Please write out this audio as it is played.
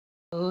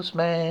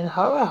Ghostman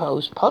Horror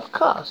Host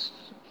Podcast,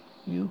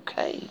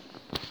 UK.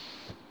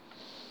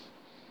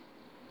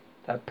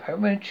 The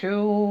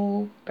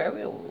Premature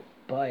Burial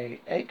by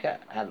Edgar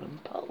Allan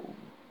Poe.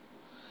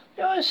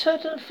 There are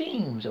certain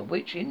themes of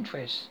which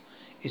interest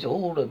is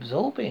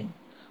all-absorbing,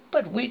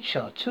 but which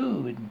are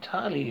too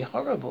entirely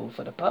horrible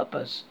for the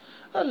purpose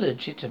of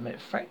legitimate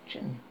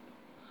fiction.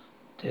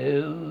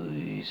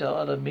 These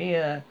are the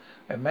mere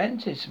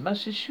romanticist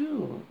must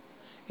eschew,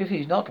 if he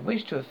does not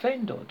wish to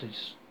offend or to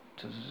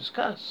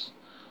discuss.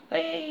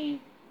 They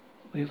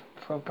with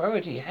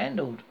propriety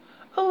handled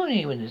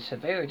only when the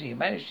severity and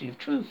majesty of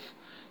truth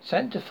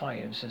sanctify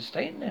and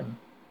sustain them.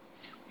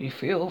 We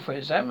feel, for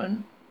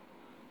example,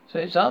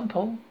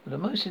 the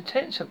most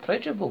intense and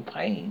pleasurable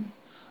pain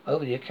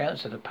over the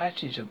accounts of the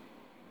passage of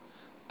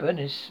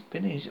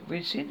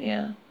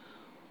Virginia,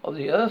 of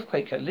the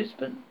earthquake at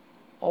Lisbon,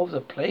 of the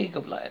plague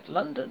of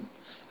London,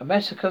 a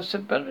massacre of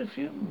St.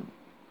 Boniface,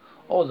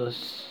 or the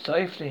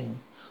stifling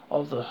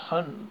of the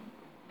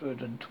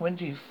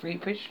 123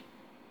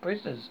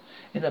 prisoners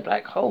in the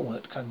black hole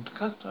at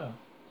Calcutta.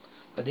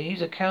 But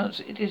these accounts,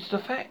 it is the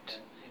fact,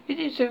 it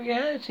is the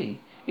reality,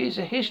 it is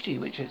the history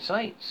which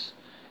excites,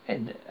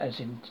 and as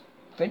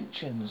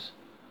inventions,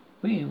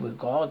 we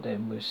regard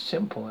them with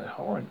simple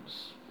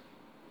abhorrence.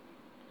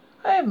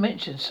 I have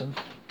mentioned some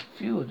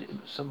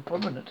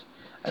prominent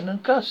and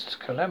august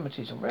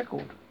calamities on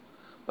record,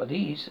 but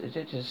these is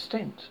its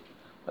extent,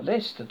 but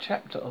less the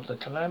chapter of the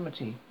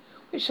calamity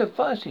which so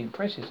vastly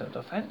impresses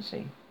the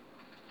fancy.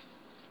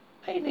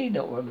 I need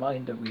not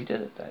remind the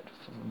reader that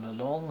from the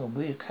long and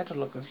weird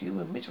catalogue of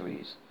human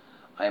miseries,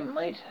 I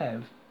might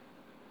have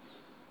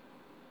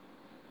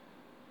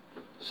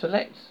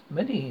select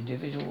many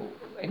individual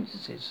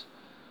instances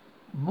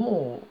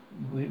more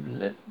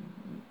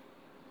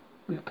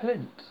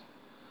repellent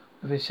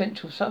with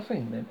essential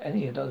suffering than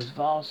any of those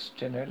vast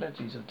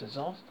generalities of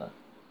disaster.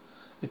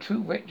 The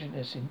true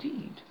wretchedness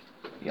indeed,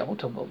 the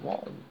ultimate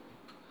woe,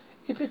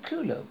 is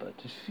peculiar but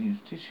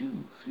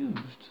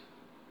diffused.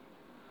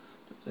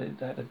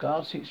 That the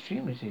ghastly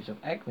extremities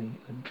of agony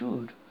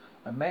endured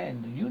by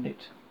man the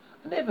unit,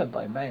 and never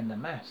by man the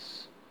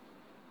mass.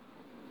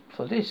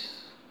 For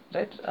this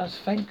let us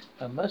thank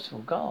a merciful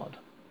God.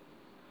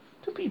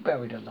 To be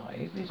buried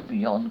alive is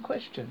beyond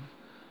question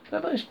the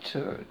most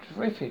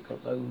terrific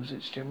of those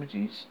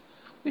extremities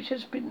which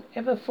has been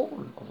ever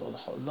fallen of the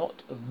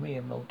lot of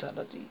mere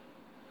mortality.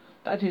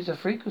 That is a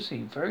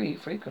frequency very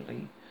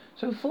frequently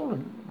so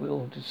fallen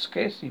will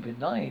scarcely be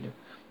denied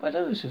by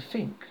those who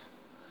think.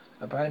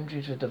 The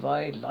boundaries that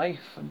divide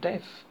life from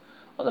death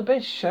are the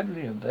best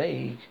shadowy and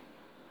vague.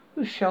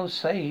 Who shall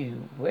say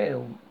where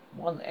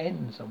one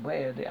ends and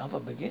where the other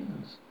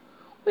begins?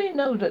 We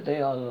know that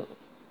they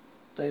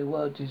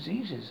were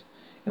diseases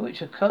in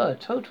which occur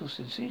total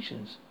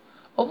cessations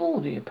of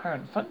all the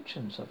apparent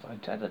functions of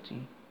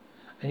vitality,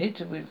 and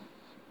yet with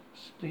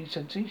these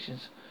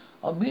sensations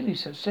are merely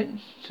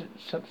suspensions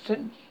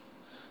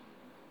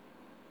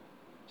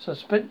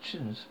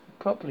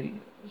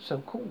properly so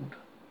called.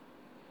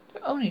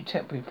 There are only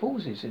temporary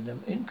pauses in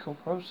them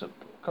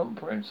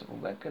incomprehensible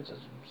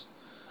mechanisms.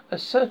 A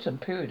certain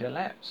period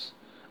elapses,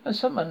 and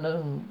some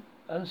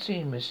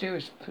unseen,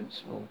 mysterious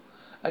principle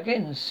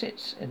again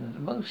sits in the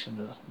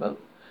motion of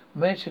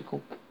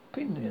magical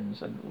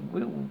pinions and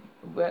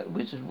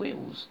wizard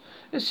wheels.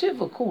 The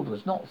silver cord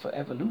was not for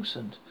ever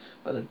loosened,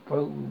 but had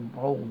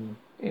grown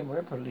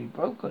irreparably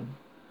broken.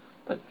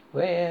 But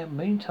where,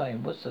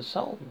 meantime, was the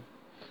soul?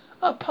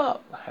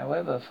 Apart,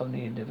 however, from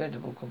the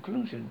inevitable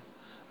conclusion,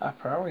 a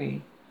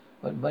priori,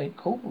 what might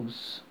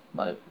produce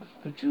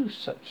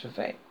such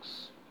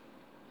effects,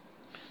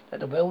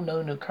 that the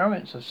well-known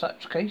occurrence of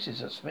such cases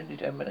of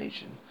splendid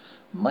emanation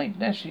might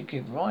naturally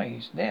give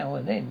rise now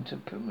and then to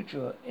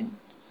premature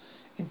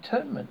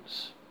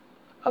interments.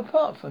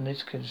 Apart from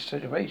this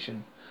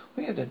consideration,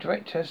 we have the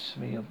direct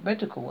testimony of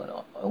medical and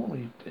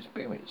only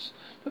experience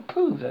to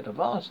prove that a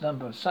vast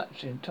number of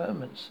such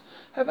interments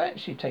have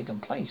actually taken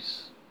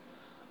place.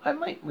 I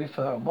might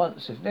refer at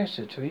once, if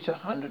necessary, to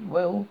 100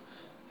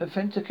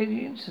 well-authenticated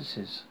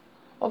instances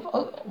of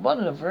one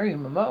of a very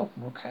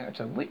remarkable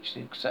character, which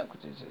the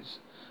circumstances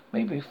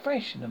may be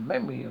fresh in the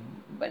memory of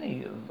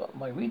many of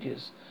my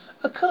readers,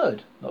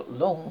 occurred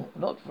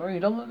not very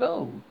long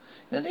ago,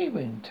 in the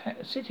neighbouring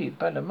city of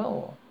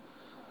Baltimore,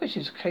 which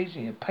is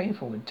occasionally a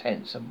painful,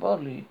 intense, and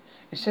bodily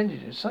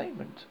extended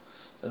excitement.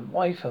 The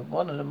wife of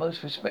one of the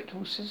most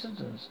respectable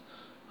citizens,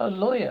 a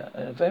lawyer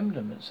of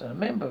eminence and a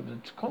member of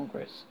the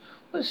Congress,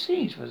 was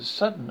seized with a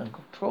sudden and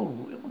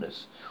uncontrollable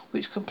illness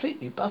which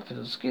completely buffeted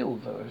the skill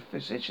of her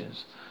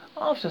physicians.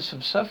 After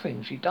some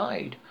suffering she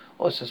died,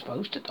 or was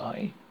supposed to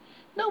die.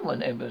 No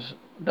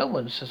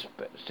one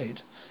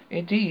suspected,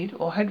 indeed,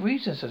 or had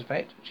reason to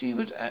suspect, she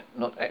was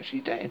not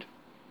actually dead.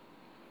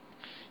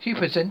 She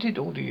presented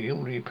all the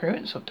ordinary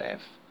appearance of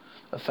death.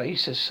 Her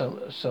face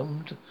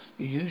assumed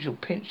the usual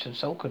pinched and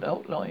sullen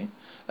outline.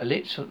 Her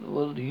lips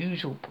were the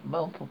usual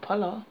purple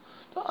pallor.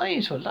 The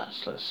eyes were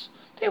lustreless.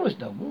 There was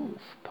no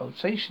warmth.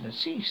 Pulsation had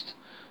ceased.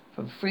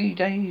 For 3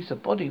 days the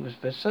body was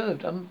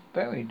preserved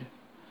unburied.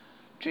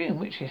 during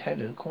which it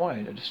had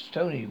acquired a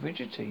stony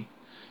rigidity.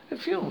 The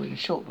funeral, in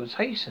short, was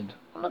hastened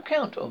on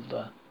account of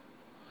the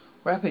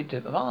rapid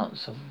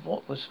advance of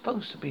what was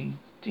supposed to be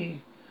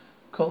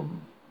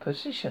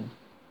decomposition.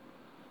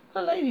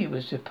 The lady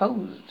was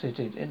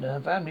deposited in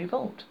her family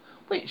vault,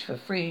 which for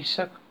 3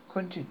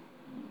 subsequent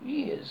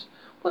years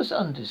was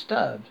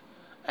undisturbed.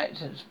 At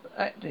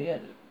the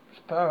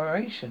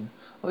expiration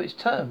of its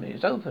term, it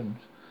was opened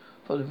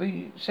for the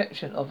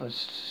reception of a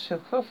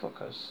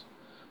sarcophagus.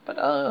 But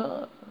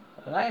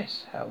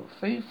alas, how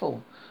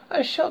fearful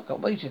a shock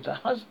awaited the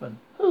husband,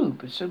 who,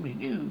 presumably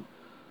knew,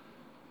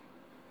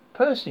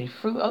 personally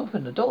threw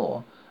open the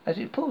door. As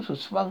its portal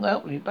swung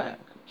outwardly back,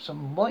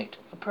 some white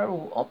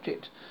apparel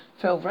object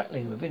fell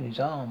rattling within his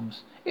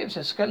arms. It was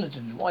a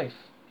skeleton's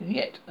wife, in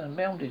yet a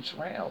mounded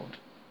shroud.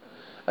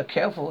 A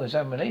careful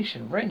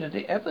examination rendered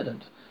it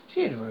evident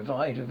she had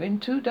revived within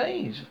 2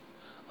 days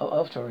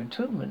after her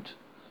entombment,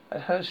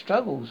 that her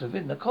struggles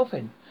within the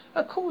coffin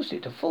had caused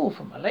it to fall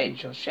from a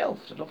ledge or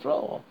shelf to the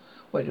floor,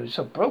 where it was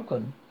so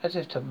broken as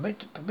if to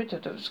permit her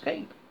to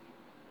escape.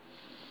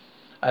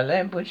 A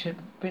lamp which had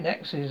been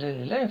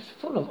accidentally left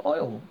full of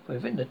oil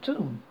within the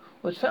tomb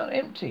was found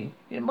empty.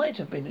 It might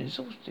have been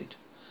exhausted.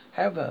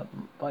 However,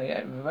 by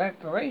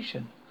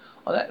evaporation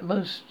on that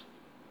most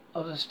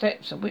of the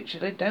steps on which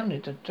led down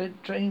into the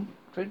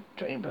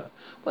chamber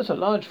was a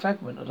large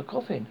fragment of the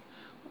coffin,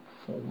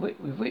 with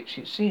which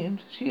it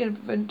seemed she had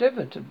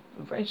endeavoured to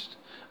arrest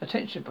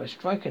attention by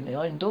striking the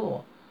iron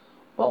door.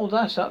 While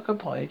thus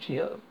occupied,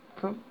 she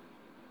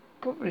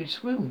probably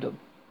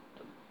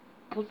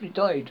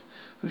died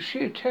through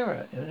sheer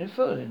terror and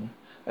falling.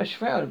 A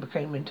shroud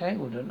became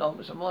entangled in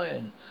knots of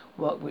iron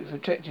work which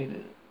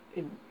protected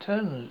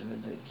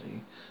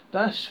internally.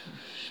 Thus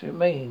she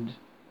remained,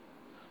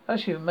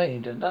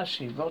 and thus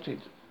she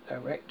rotted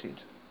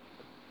erected.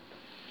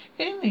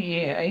 In the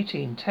year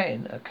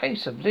 1810, a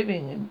case of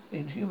living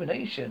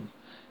inhumation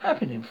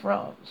happened in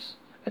France,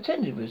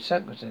 attended with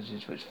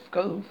circumstances which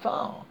go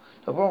far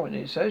to warrant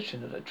the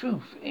assertion that the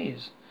truth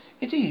is,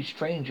 indeed,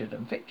 stranger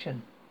than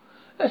fiction.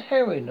 The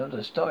heroine of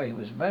the story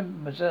was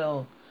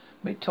Mademoiselle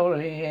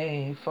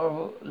Victorine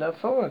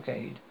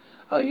Lafourcade,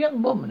 a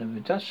young woman of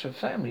industrial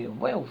family and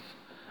wealth,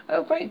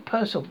 a great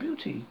personal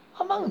beauty.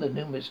 Among the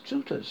numerous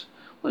tutors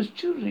was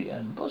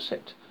Julien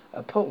Bosset,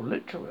 a poor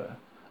literature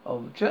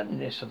of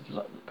journalist of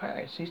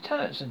Paris. His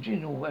talents and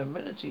general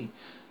amenity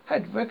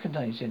had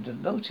recognized him to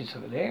the notice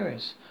of the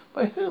heiress,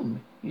 by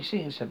whom he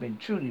seems to have been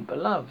truly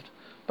beloved,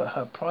 but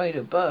her pride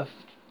of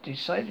birth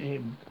decided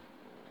him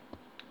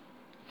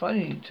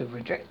finally to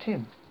reject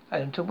him,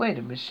 and to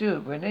wed Monsieur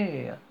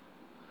Grenier,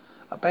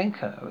 a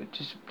banker,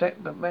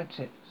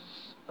 diplomatist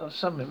of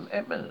some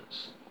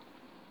eminence.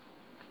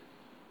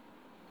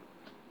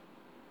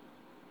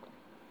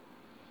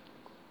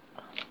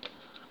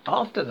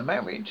 After the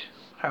marriage,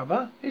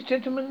 however, this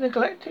gentleman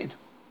neglected,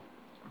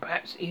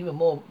 perhaps even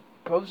more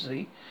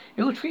probably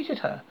ill-treated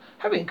her.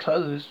 Having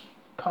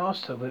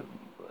passed her with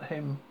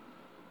him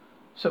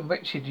some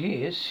wretched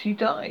years, she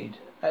died.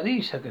 At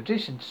least her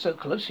condition so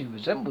closely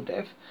resembled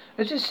death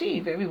as to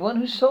deceive every one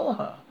who saw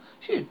her.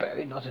 She was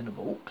buried not in a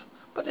vault,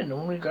 but in an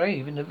ordinary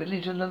grave in the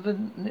village of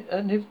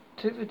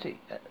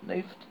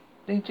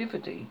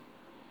Nativity.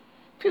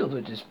 Filled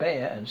with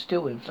despair and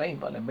still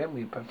inflamed by the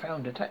memory of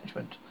profound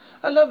attachment,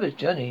 a lover's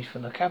journey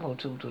from the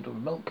capital to the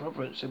remote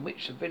province in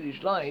which the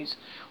village lies,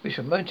 with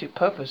the romantic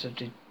purpose of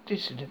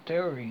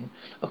disinterring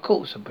a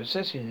corpse and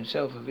possessing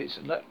himself of its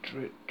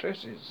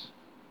tresses.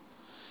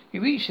 He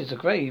reaches the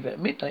grave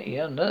at midnight. He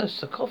unearths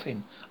the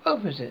coffin,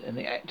 opens it, and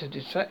the act of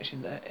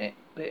distraction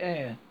the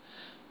air.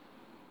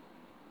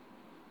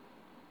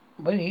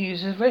 When he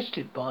is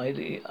arrested by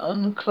the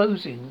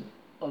unclosing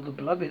of the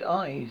beloved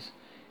eyes,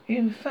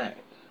 in fact,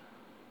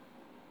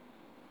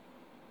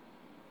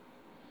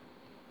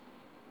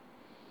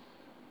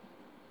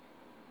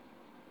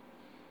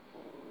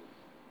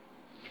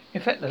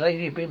 the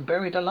lady had been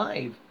buried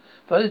alive,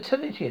 but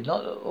eternity had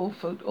not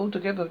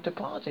altogether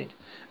departed,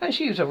 and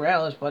she was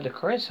aroused by the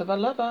caress of her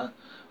lover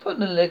from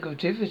the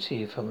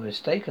negativity of her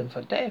mistaken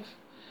for death.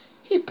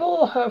 He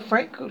bore her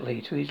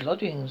frankly to his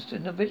lodgings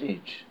in the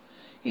village.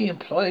 He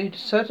employed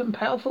certain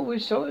powerful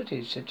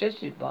restoratives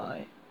suggested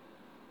by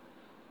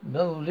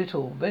no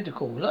little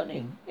medical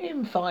learning.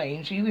 In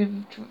fine, she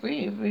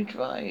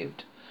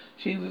revived.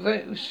 She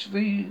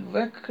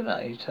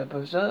recognized her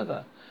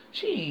preserver.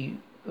 She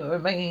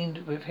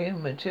remained with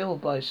him until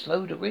by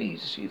slow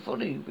degrees she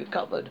fully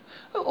recovered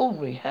her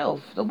ordinary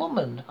health. The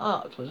woman's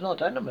heart was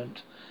not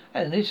adamant,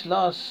 and this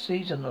last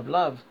season of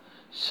love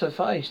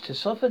sufficed to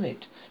soften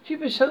it. She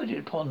bestowed it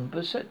upon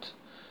Bosset.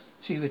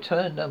 She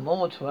returned no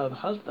more to her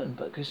husband,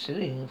 but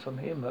concealing from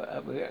him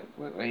her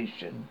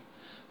relation,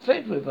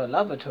 fled with her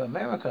lover to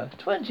America.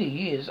 20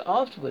 years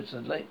afterwards,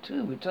 the late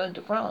two returned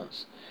to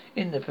France,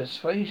 in the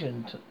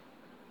persuasion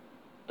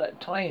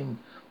that time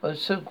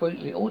was so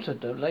greatly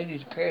altered the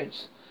lady's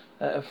appearance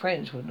that her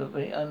friends would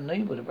be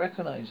unable to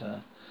recognize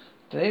her.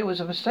 There was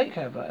a mistake,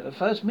 however. At the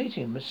first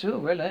meeting, Monsieur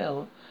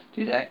Relel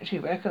did actually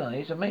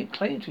recognize and make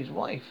claim to his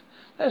wife.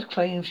 That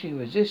claim she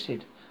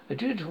resisted, The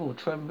judicial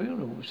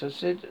tribunal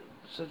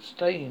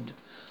sustained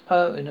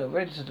her in her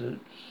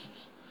residence,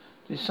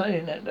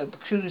 deciding that the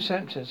peculiar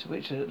circumstances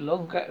which the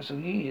long gaps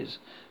of years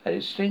had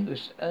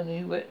extinguished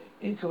any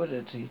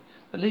incompatibility,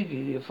 the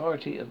legally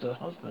authority of the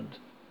husband.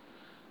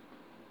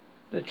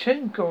 The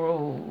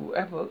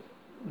Chenkoro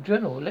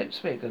General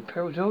Letzbeck, a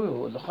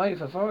territorial of the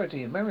highest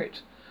authority and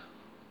merit,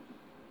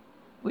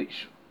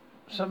 which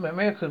some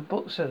American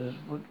booksellers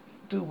would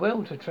do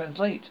well to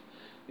translate.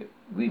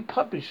 We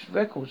published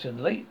records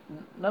in late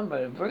number,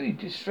 a very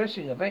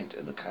distressing event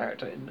of the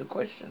character in the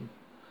question.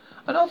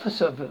 An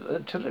officer of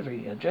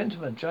artillery, a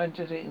gentleman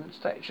gigantic in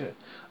stature,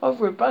 of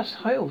robust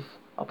health,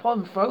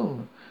 upon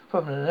thrown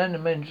from an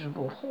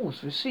unimaginable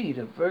horse, received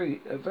a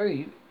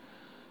very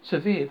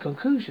severe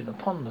concussion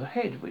upon the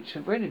head, which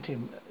had rendered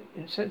him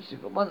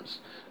insensitive at once.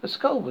 The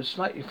skull was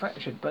slightly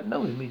fractured, but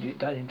no immediate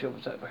danger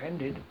was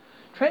apprehended.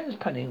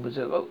 Transpanning was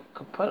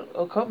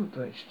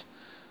accomplished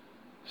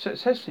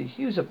successfully.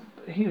 He was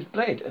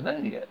bled, and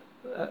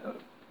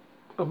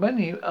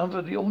many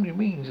other the only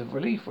means of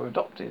relief were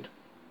adopted.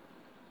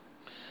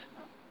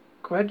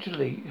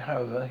 Gradually,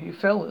 however, he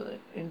fell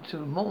into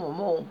more and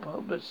more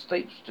hopeless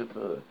state of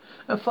stupor,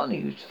 and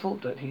finally he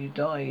thought that he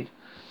died.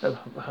 The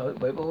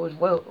weather was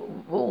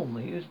warm.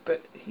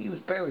 He was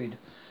buried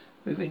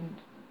with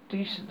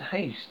indecent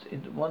haste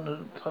in one of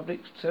the public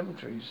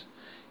cemeteries.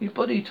 His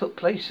body took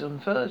place on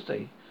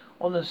Thursday.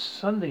 On the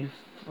Sunday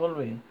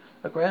following,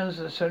 the grounds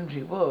of the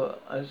cemetery were,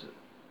 as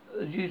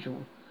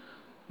usual,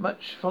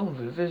 much thronged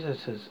with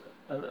visitors,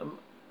 and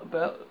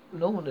about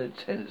noon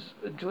intense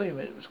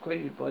enjoyment was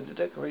created by the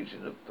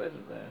decoration of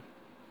pheasant there.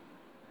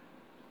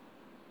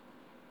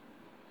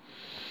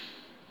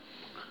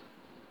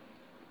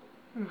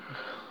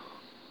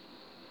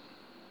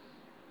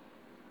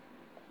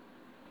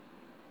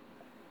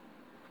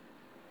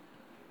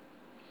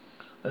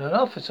 And an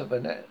officer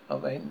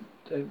of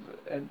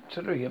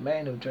artillery, a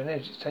man of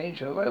genetic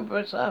danger,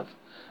 robust enough,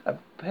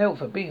 upheld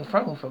for being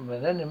thrown from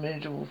an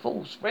unimaginable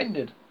force,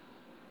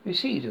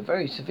 received a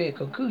very severe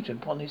concussion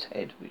upon his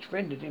head, which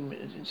rendered him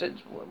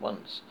insensible at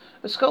once.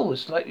 The skull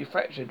was slightly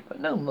fractured, but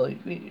no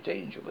immediate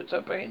danger was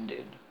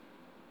apprehended.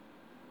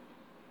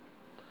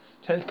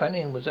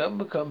 Transpanning was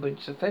overcome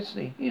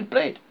successfully. He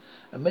bled,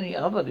 and many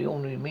other the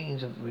ordinary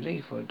means of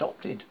relief were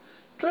adopted.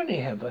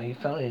 Gradually, however, he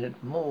fell in a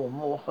more and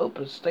more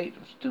hopeless state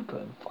of stupor,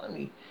 and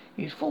finally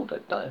he thought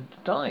that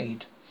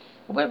died.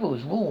 The weather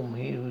was warm.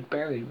 He was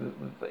buried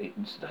with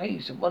instant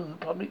haste in one of the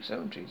public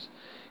cemeteries.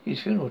 His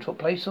funeral took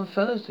place on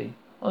Thursday.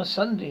 On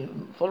Sunday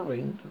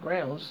following, the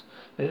grounds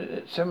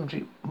the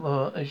cemetery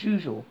were, as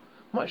usual,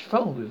 much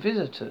thronged with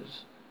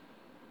visitors.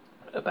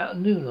 About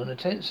noon, an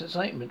intense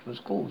excitement was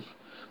caused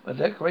by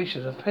the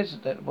declaration of a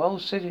peasant that, while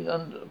sitting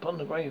upon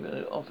the grave in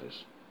the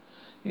office,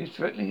 he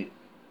directly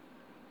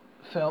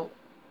felt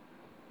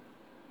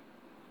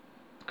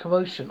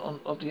commotion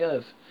of the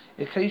earth,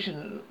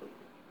 occasioned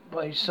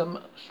by some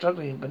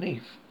struggling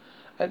beneath.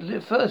 At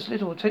first,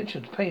 little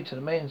attention was paid to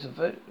the man's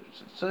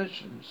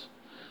assertions,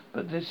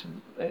 but this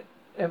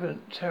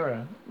evident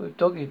terror, with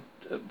dogged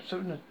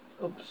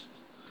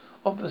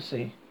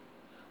obstinacy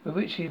with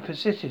which he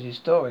persisted his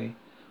story,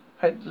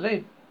 had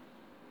led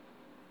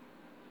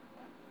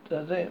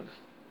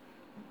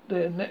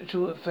their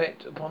natural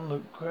effect upon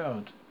the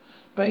crowd.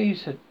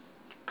 Bays had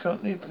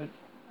currently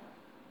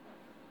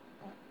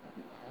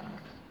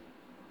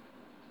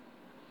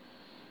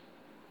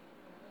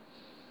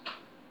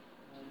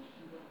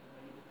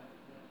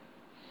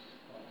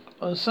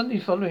on Sunday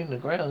following, the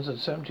grounds of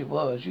the cemetery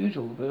were, as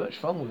usual, much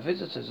thronged with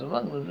visitors.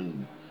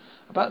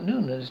 About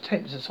noon, an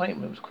intense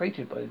excitement was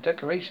created by the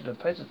decoration of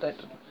a peasant that,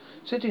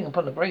 sitting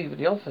upon the grave of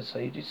the officer,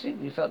 he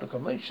distinctly felt the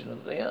commotion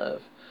of the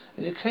earth,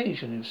 the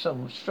occasion of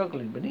some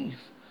struggling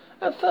beneath.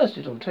 At first,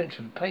 little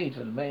attention was paid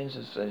to the man's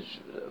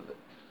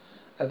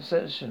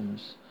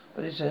assertions,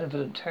 but his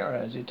evident terror,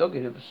 as he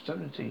dogged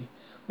obstinity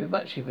with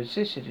much he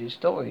persisted his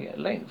story, at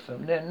length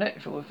from their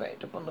natural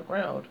effect upon the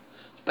crowd.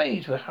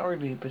 Spades were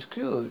hurriedly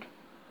procured,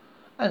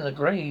 and the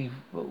grave,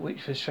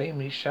 which was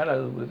extremely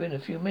shallow, within a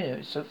few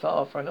minutes so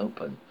far thrown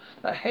open,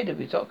 the head of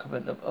its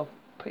occupant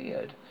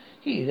appeared.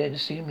 He then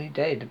seemingly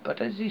dead,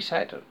 but as he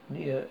sat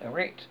near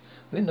erect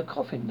within the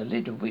coffin, the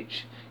lid of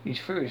which his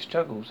furious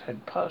struggles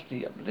had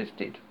partially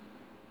uplifted,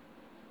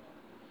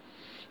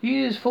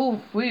 he is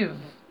forthwith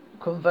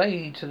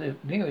conveyed to the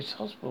nearest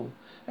hospital,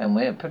 and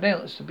where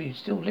pronounced to be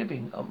still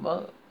living,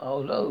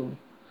 although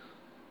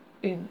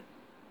in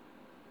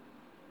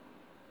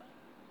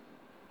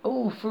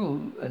all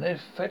through an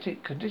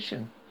emphatic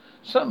condition.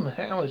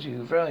 Somehow, as he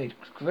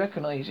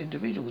recognized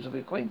individuals of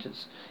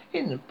acquaintance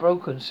in the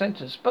broken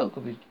sentence, spoke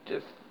of his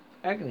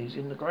agonies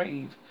in the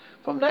grave.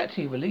 From that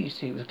he released,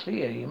 he was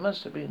clear he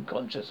must have been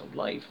conscious of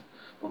life.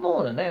 For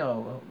more than an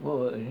hour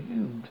were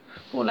inhumed,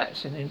 before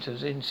lapsing into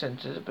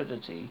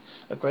insensibility.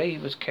 The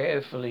grave was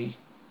carelessly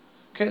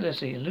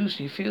and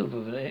loosely filled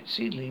with an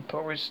exceedingly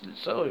porous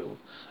soil.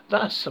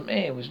 Thus some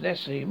air was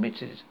necessarily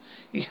emitted.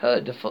 He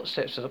heard the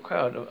footsteps of the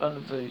crowd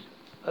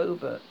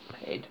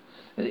overhead,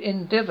 in the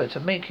endeavour to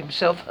make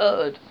himself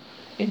heard.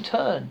 In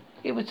turn,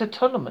 It was the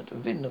tournament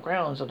within the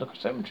grounds of the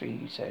cemetery,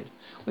 he said,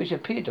 which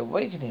appeared to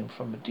awaken him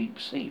from a deep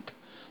sleep.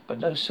 But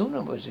no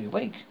sooner was he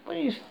awake when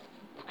he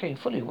became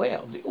fully aware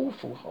of the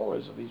awful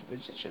horrors of his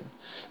position.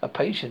 A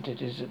patient,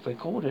 it is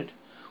recorded,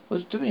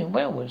 was doing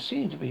well and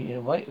seemed to be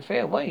in a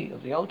fair way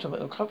of the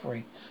ultimate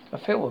recovery,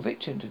 but fell a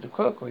victim to the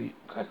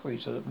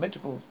quackeries of the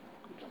medical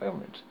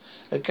experiment.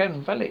 A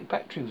galvanic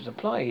battery was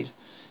applied.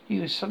 He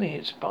was suddenly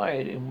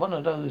inspired in one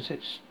of those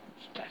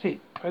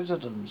ecstatic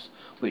paroxysms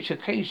which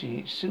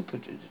occasionally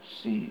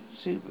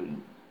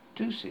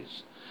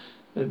superinduces.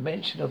 The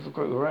mention of the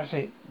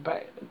galvanic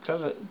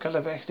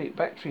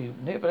battery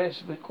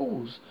nevertheless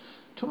recalls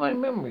to my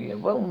memory a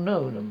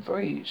well-known and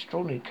very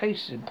strongly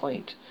case in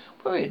point,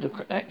 where the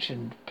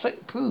action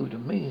proved a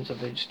means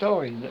of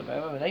restoring the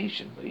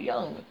animation of a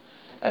young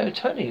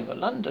attorney of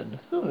London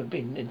who had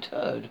been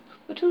interred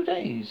for 2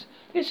 days.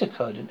 This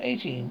occurred in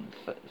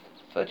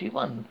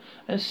 1831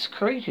 and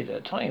created at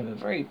a time a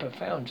very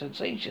profound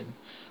sensation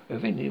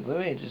within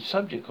the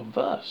subject of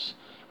verse.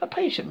 A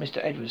patient,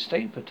 Mr. Edward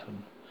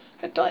Stapleton,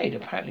 had died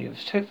apparently of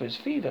typhus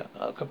fever,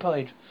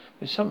 occupied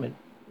with some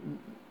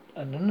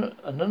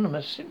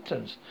anonymous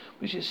symptoms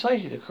which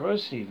excited the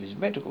curiosity of his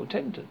medical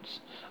attendants.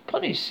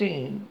 Upon his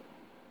seeming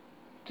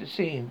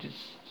decease,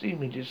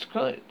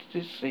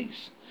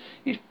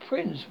 his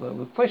friends were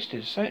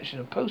requested to sanction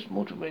a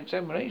post-mortem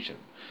examination,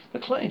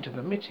 declining to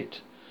permit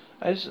it,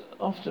 as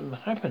often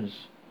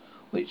happens,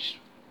 which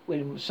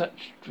when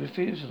such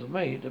refusals are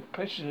made, the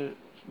pressure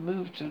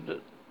moved to the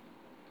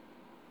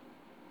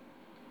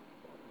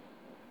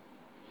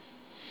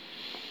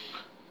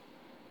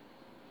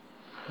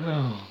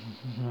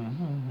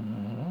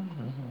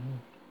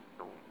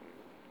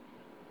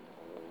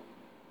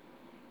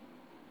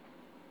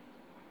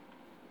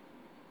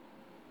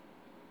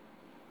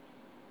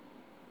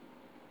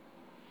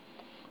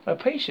A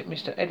patient,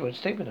 Mr. Edward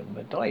Stapleton,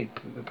 had died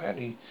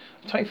apparently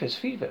of typhus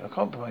fever,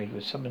 accompanied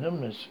with some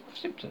ominous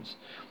symptoms,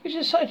 which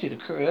excited the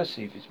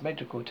curiosity of his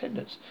medical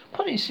attendants.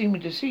 Upon his seeming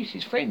decease,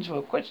 his friends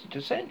were requested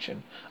to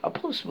sanction a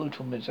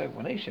post-mortem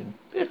examination,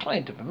 but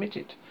declined to permit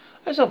it.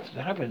 As often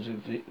happens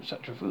when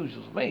such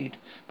refusals made,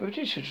 the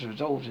petitioners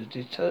resolved to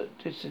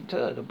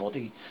disinter the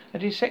body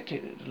and dissect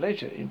it at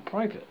leisure in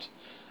private.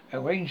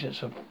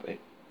 Arrangements were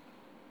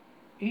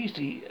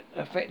easily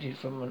effected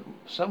from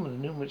some of the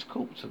numerous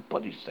corpses of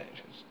body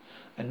snatchers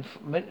and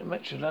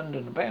Metro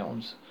London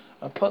bounds.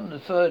 Upon the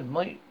third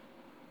night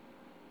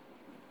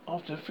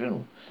after the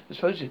funeral, the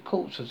supposed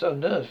corpse was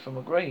unearthed from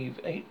a grave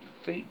 8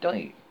 feet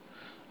deep.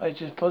 I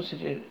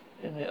deposited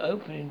in the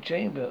opening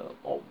chamber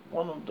of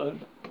one of those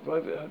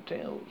private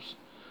hotels.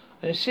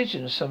 An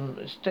incision of some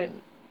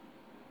extent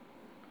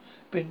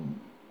been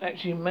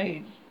actually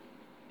made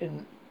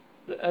in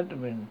the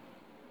abdomen,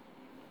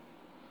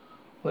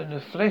 when the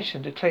flesh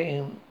and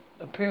decaying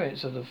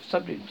appearance of the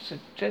subject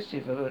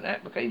suggestive of an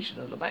application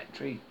of the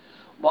battery.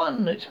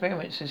 One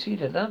experiment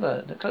succeeded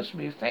another. The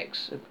customary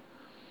effects of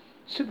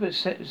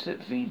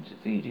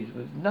superseded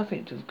with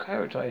nothing to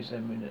characterize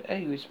them in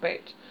any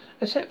respect,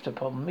 except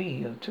upon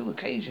me on 2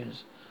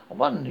 occasions.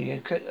 One,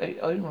 the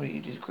only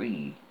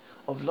degree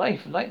of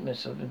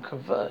life-likeness of the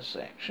converse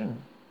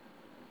action.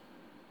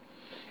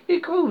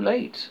 It grew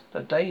late.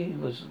 The day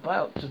was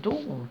about to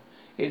dawn.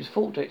 It was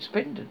thought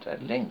expended.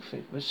 At length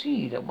it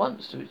proceeded at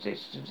once to its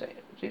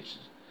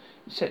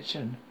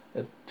inception.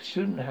 The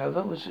student,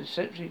 however, was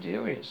essentially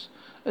serious,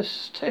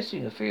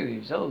 testing a theory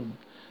of his own,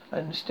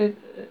 and instead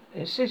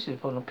insisted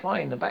upon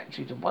applying the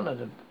battery to one of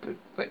the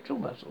pectoral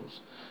muscles.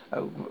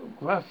 A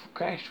rough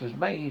gash was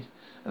made,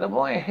 and the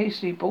wire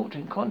hastily brought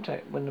in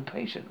contact when the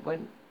patient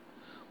went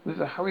with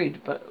a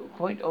hurried but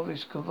quite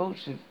obvious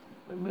convulsive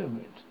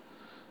movement.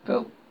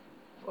 Felt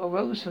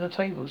arose from the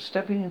table,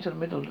 stepping into the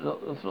middle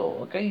of the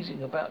floor,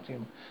 gazing about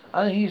him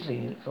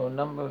uneasily for a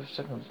number of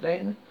seconds.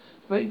 Then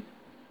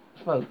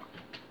spoke.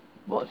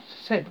 What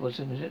said was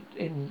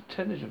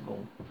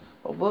unintelligible,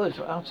 but words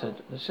were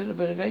uttered. The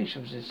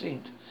syllabation was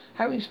distinct.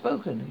 Having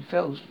spoken, he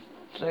fell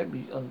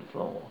slowly on the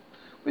floor.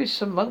 With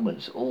some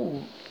moments,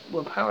 all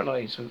were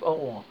paralyzed with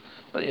awe,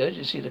 but the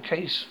urgency of the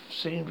case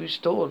seemed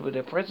restored with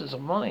their presence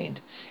of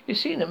mind. It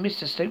seemed that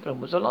Mr.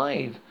 Stapleton was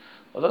alive,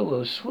 although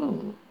a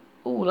swoon,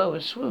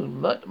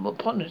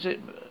 upon his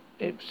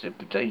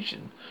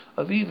interpretation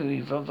of either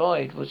he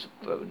revived was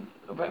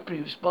rapidly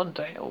respond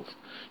to health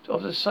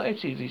of the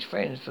society of his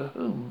friends, for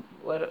whom,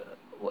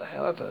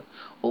 however,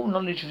 all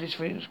knowledge of his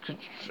friend's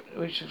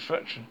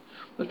reconstruction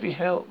was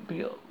beheld.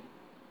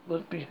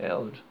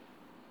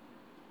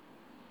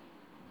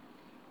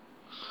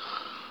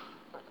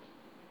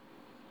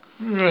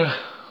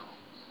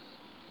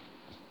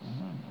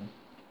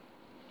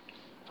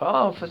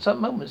 For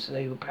some moments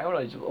they were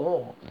paralyzed with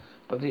awe,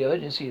 but the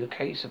urgency of the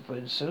case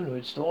had sooner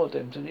restored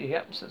them to the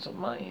absence of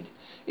mind.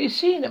 It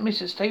seemed that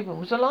Mr. Stapleton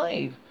was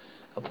alive,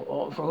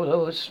 for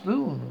although a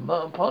swoon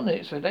upon the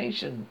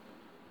explanation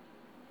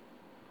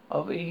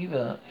of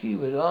either he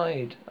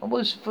died, and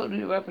was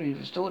fully rapidly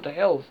restored to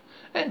health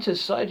and to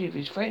society of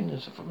his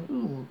friends, from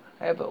whom,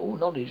 however, all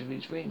knowledge of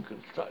his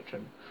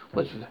reconstruction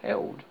was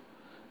withheld,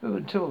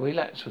 until a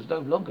relapse was no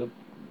longer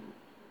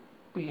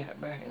be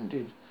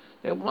apprehended.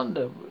 Their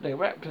wonder, their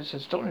rapturous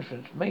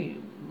astonishment may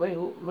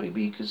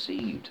be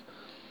conceived.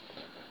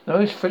 The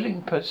most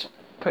thrilling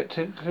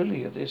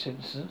particularly of this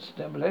instance,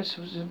 nevertheless,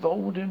 was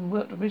involved in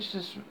what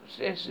Mr.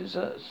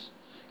 S.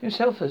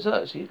 himself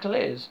asserts. He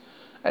declares,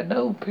 at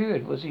no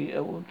period was he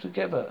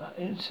altogether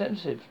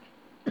insensitive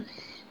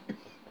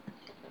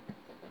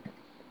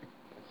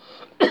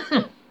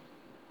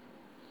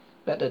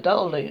that the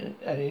dully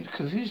and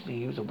confusingly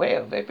he was aware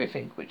of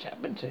everything which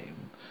happened to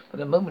him from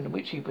the moment in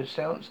which he was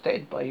pronounced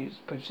dead by his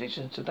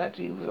physicians to that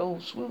he fell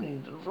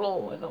swooning to the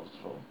floor in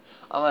hospital.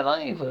 I'm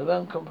alive with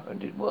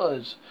uncomprehended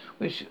words,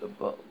 which,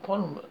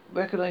 upon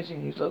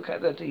recognizing his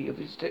locality of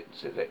his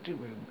detective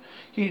room,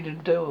 he had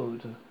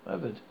endured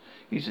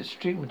his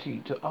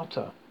extremity to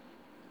utter.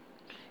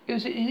 It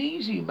was an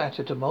easy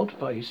matter to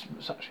multiply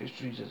such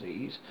histories as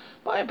these,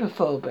 but I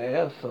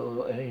prefer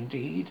for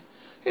indeed.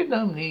 There is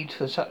no need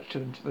for such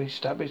to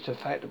establish the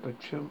fact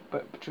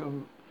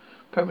that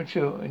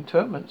premature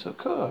interments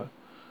occur.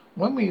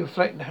 When we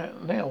reflect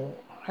now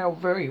how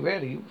very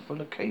rarely, from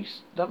the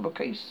number of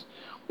cases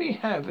we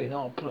have in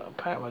our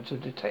power to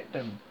detect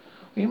them,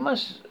 we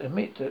must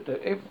admit that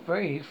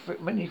very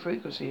many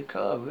frequency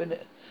occur in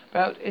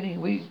about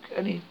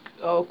any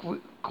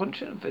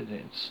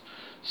confidence.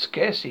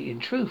 Scarcely, in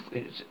truth,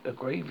 is a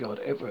graveyard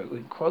ever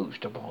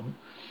encroached upon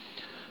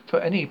for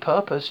any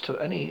purpose to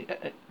any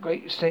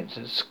great extent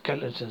that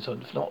skeletons are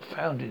not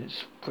found in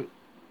its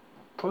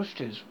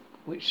postures,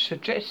 which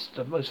suggests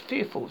the most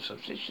fearful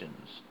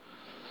suspicions.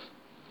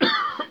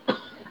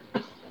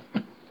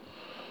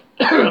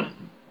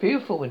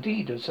 Fearful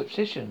indeed of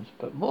suspicions,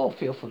 but more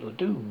fearful of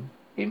doom.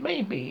 It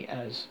may be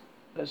as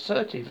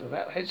assertive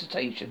without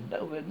hesitation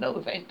that no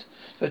event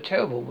so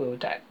terrible will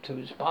adapt to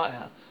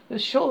inspire the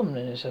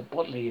sureness of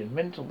bodily and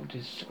mental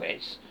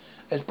distress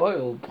as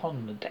boil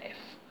upon the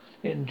death.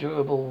 The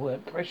endurable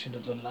oppression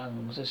of the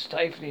lungs, the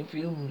stifling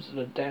fumes of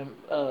the damp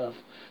earth,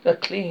 the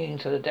clinging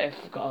to the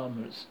death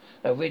garments,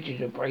 the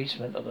rigid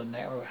embracement of the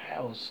narrow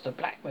house, the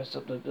blackness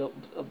of the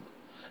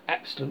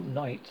absolute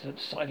night, the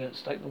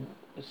silence like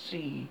the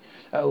sea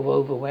that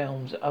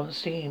overwhelms,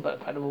 unseen but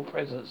palpable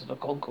presence of the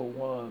conquered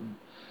worm.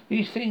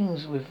 These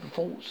things, with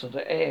thoughts of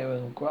the air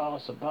and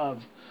grass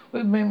above,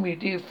 with memory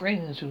of dear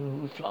friends who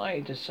would fly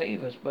to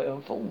save us, but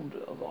informed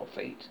of our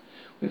fate,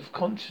 with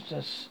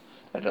consciousness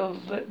that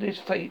of this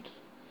fate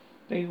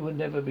they would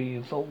never be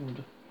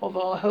informed, of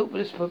our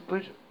hopeless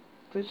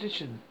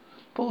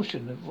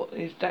portion of what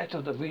is that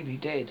of the really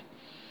dead.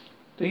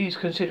 These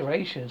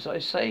considerations, I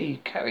say,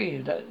 carry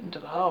that into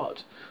the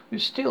heart,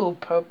 with still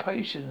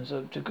palpitations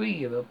of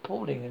degree of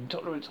appalling and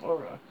intolerant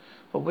horror,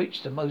 for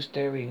which the most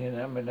daring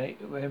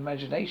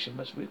imagination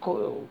must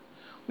recoil.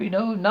 We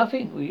know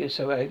nothing we are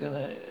so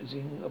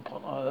agonizing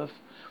upon earth.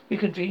 We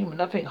can dream of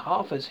nothing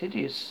half as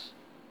hideous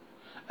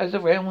as the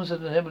realms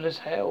of the nebulous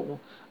hell,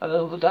 and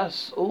over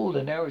thus all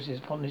the narratives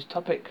upon this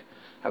topic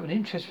have an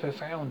interest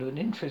profound, an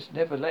interest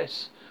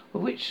nevertheless, for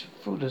which,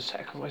 through the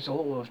sacrifice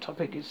all of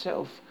topic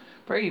itself,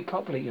 very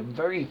properly and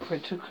very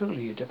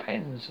particularly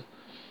depends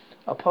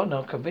upon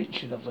our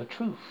conviction of the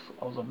truth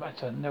of the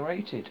matter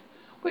narrated,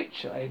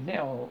 which I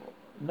now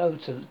know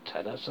to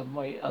tell us of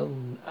my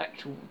own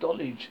actual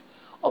knowledge,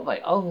 of my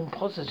own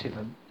positive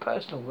and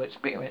personal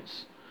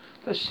experience.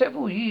 For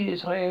several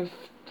years I have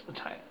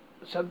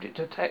subject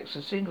to attacks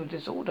of single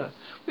disorder,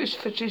 which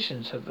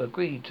physicians have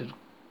agreed to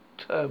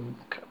term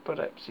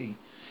epilepsy,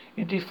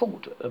 in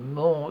default a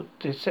more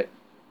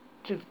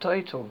deceptive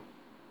title.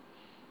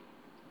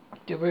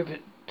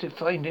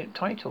 Defined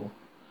title.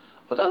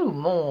 Although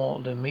more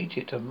the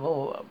immediate and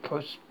more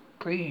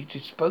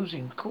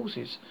predisposing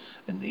causes,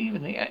 and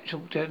even the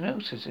actual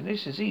diagnosis in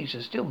this disease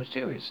are still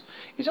mysterious,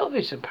 its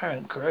obvious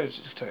apparent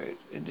character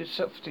in this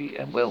subtlety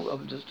and well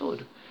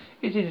understood.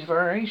 Yet its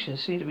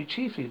variations seem to be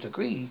chiefly of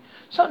degree.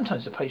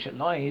 Sometimes the patient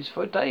lies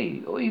for a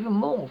day, or even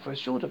more for a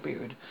shorter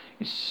period,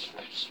 in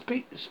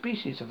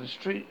species of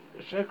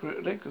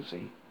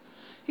leprosy.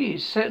 He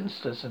is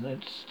senseless and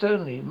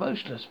externally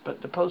motionless,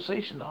 but the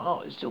pulsation of the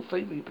heart is still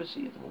faintly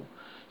perceivable.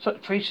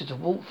 Such traces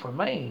of warmth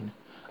remain.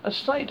 A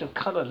slight of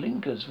colour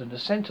lingers in the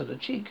centre of the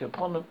cheek.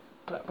 Upon the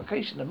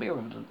application of the mirror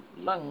of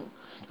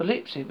the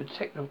lips, it would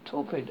detect a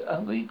torpid,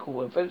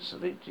 unequal, and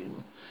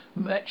vacillating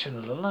action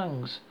of the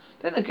lungs.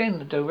 Then again,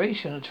 the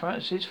duration of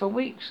trance is for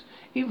weeks,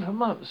 even for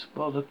months,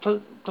 while the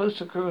close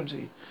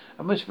security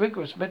and most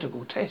rigorous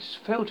medical tests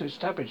fail to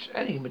establish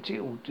any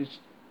material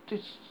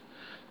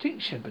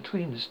distinction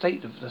between the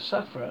state of the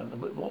sufferer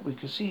and what we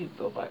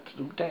conceive of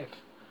absolute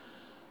death.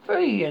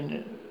 Very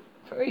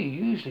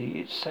usually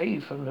it's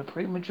saved from the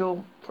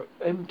premature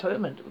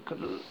interment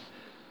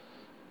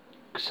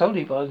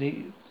solely by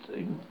the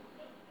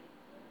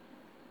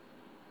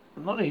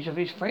knowledge of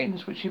his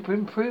friends, which had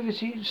been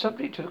previously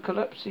subject to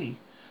epilepsy,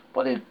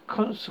 by the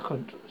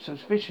consequent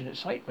suspicion,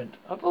 excitement,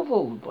 above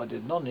all by the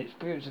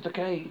non-experience of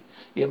decay.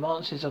 The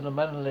advances of the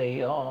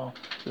malady are,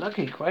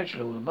 lucky,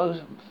 gradual, the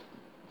most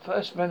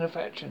first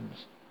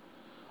manufactions.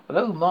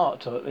 Although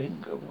marked are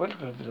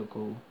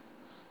incredible,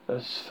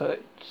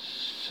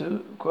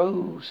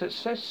 grow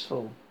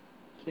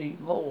successfully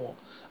more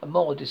and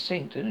more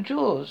distinct, and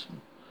endures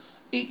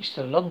each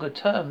the longer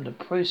term the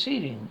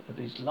proceeding of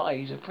his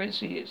lives of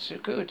princely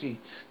security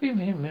with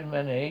him in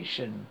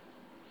emanation.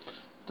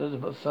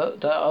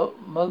 The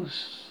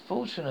most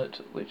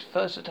fortunate which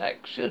first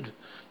attack should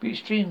be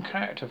extreme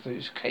character for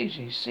its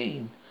occasionally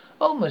seen,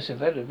 almost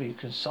inevitably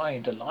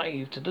consigned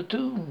alive to the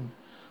tomb.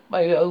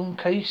 My own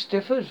case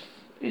differs,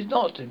 is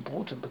not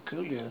important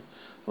peculiar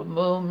from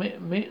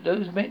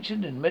those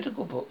mentioned in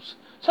medical books.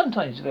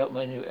 Sometimes without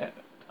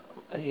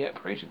any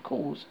apparent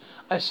cause,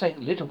 I sank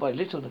little by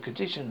little in a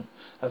condition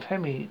of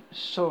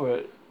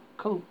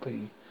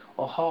hemisoracopy,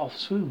 or half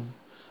swoon.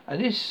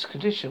 And this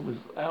condition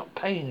without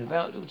pain,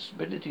 without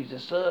ability to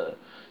stir,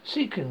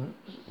 seeking,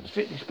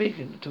 strictly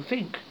speaking, to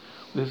think,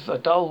 with a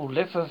dull,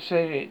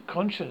 lethargic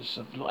conscience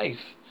of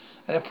life,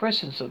 and the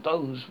presence of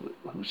those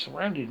who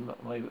surrounded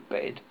my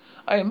bed,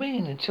 I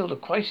remained until the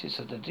crisis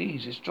of the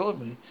disease restored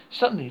me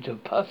suddenly to a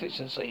perfect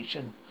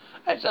sensation.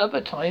 At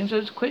other times I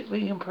was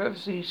quickly and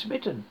perversely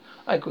smitten.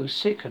 I grew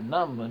sick and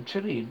numb and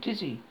chilly and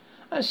dizzy,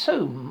 and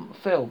so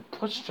fell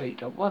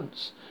prostrate at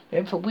once.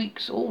 Then for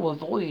weeks all were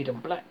void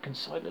and black and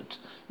silent.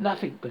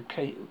 Nothing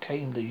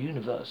became the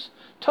universe.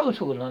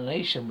 Total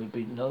annihilation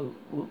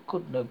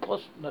could no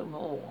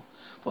more.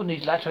 From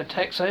these latter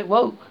attacks I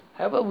awoke,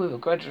 however, with a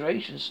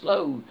graduation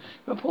slow, in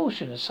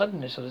proportion to the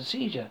suddenness of the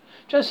seizure,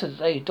 just as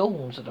the day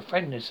dawns of the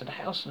friendless and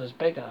houseless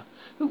beggar,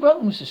 who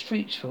roams the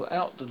streets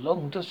throughout the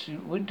long dusty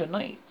winter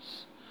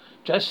nights.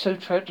 Just so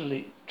so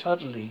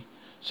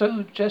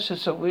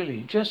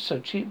wearily, just so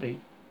cheerily,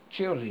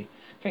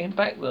 came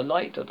back the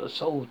light of the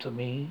soul to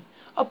me.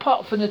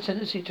 Apart from the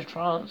tendency to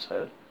trance,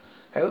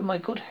 however, my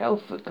good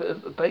health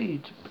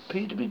appeared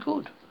to be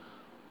good.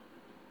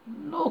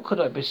 Nor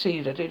could I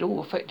perceive that it all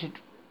affected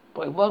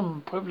by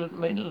one prevalent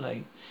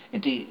malady.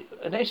 Indeed,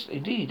 an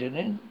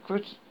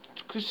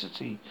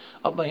increasity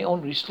of my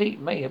ordinary sleep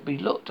may have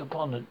been looked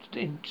upon and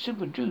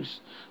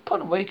superduced.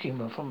 Upon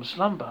waking from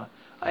slumber,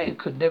 I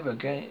could never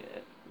gain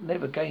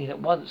at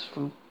once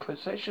through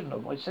possession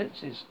of my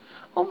senses,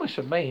 almost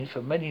remained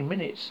for many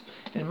minutes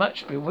in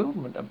much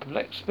bewilderment and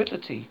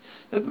perplexity,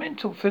 the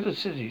mental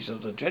felicities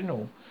of the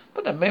general,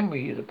 but the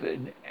memory of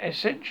the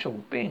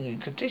essential being in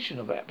condition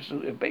of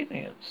absolute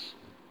obedience.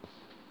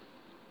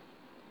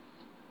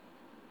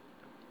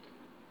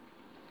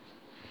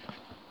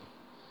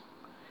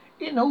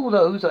 In all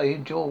those I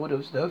endured there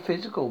was no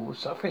physical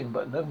suffering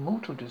but no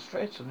mortal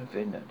distress and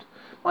infinite.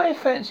 My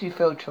fancy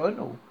fell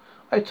eternal.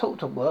 I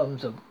talked of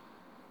worms, of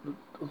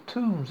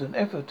tombs and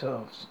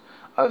epitaphs.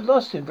 I was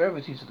lost in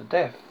verities of the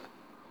death,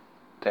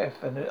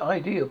 and the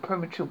idea of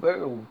premature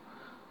burial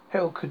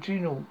held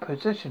congenial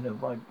possession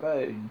of my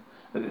brain.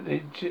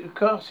 The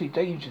ghastly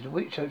danger to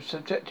which I was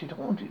subjected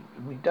haunted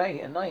me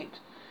day and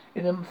night.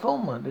 In the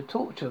former, the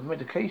torture of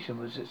medication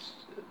was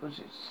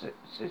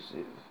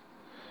excessive,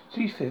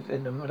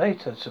 in the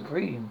later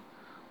supreme.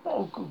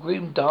 What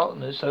grim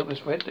darkness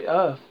overspread the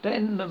earth.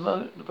 Then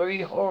the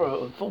very horror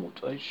of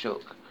thought I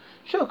shook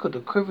of the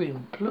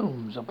quivering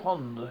plumes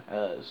upon the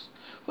hearse.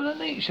 For the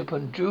nature of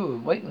endure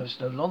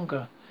wakeness no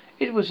longer.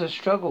 It was a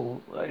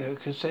struggle I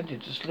had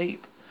consented to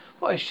sleep,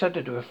 for I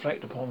shuddered to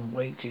reflect upon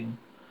waking.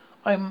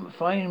 I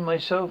find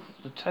myself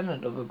the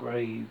tenant of a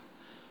grave.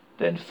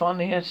 Then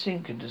finally I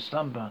sink into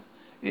slumber.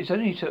 It is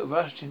only to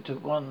rush into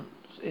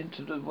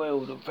the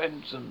world of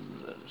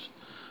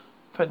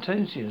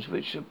fantasians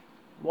which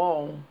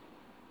while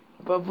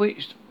above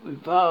which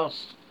with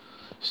vast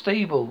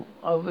stable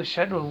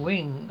overshadowing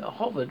wing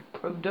hovered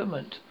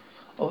predominant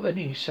of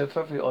any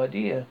surfacial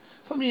idea.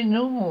 From the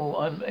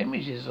innumerable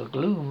images of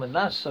gloom and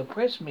lust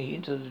oppress me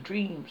into the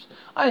dreams.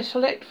 I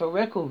select for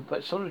record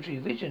but solitary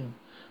vision.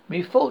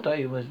 Methought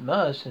I was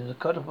immersed in the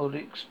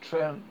catapultic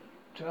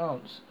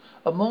trance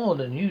of more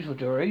than usual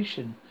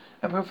duration,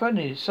 and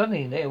profoundly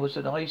suddenly there was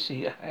an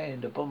icy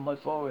hand upon my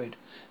forehead,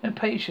 an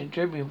impatient,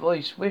 trembling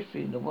voice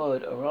whispering the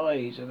word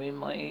 "arise" within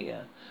my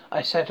ear.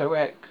 I sat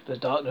erect, the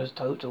darkness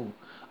total.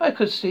 I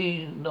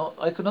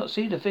could not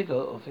see the figure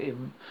of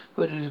him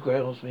who had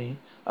aroused me.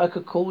 I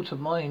could call to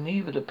mind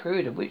neither the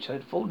period at which I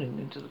had fallen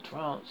into the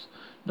trance,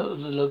 nor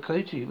the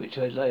locality in which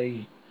I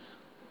lay.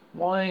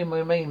 Why I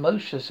remained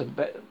motionless and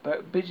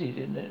busied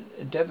in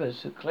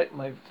endeavours to collect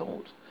my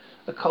thought.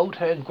 A cold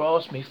hand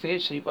grasped me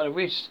fiercely by the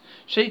wrist,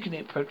 shaking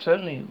it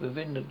paternally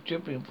within the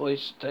gibbering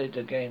voice said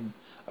again,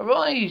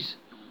 "Arise!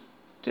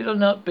 Did I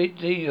not bid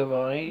thee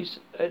arise?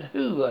 And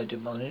who," I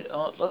demanded,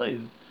 "art thou?"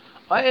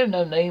 "I have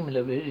no name in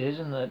the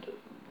religion that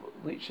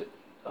which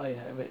I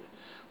have it,"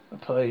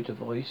 replied the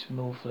voice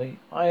mournfully.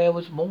 "I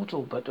was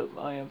mortal, but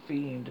I am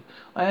fiend.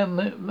 I am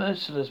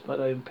merciless,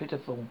 but I am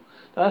pitiful.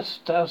 Thou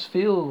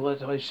feel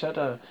that I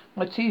shudder.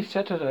 My teeth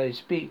chatter as I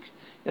speak,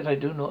 yet I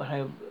do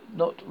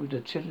not with the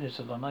chilliness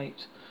of the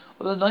night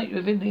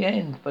within the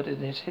end, but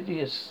in this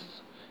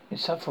hideous,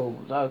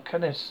 insufferable.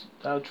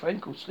 Thou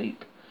tranquil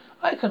sleep.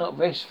 I cannot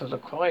rest for the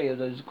cry of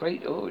those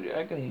great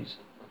agonies.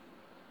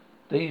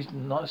 These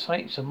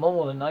sights are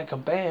more than I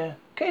can bear.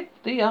 Get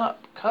thee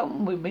up,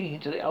 come with me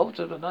to the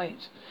altar of the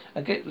night,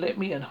 and let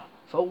me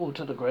unfold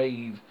to the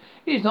grave.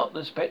 It is not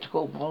the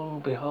spectacle one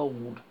will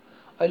behold.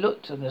 I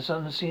looked, and this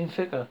unseen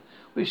figure,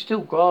 which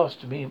still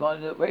grasped me by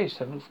the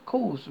wrist, and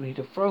caused me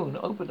to throw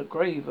open the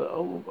grave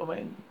of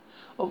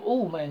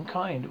all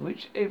mankind,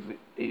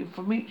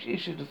 from each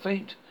issued the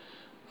faint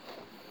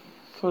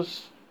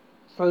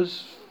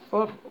phosphonic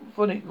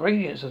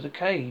radiance of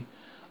decay.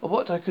 Of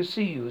what I could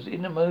see was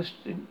innermost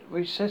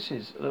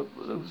recesses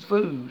of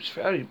those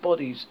shrouded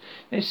bodies,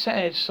 in their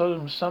sad,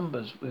 solemn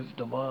slumbers with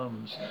the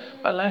worms.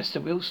 But alas, the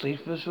real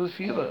sleepers were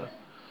fewer.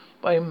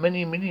 By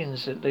many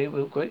millions that they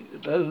were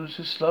great, those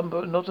who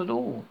slumber not at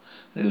all,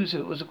 whose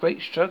it was a great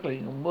struggling,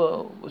 and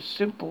was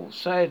simple,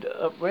 sad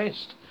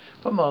rest.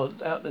 From out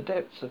the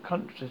depths, the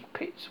country's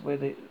pits,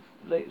 where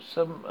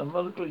some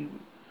molecule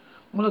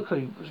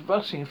was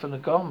rustling from the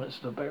garments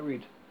of the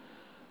buried.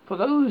 For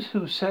those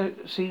who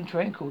seem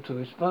tranquil to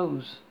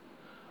repose,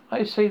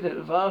 I say that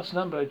a vast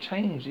number had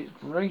changed its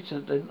greater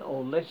than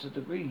or lesser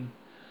degree,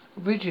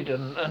 rigid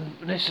and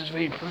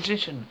unnecessary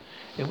position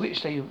in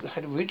which they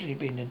had originally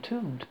been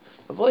entombed.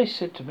 A voice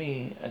said to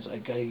me as I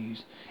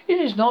gazed, "It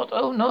is not,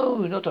 oh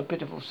no, not a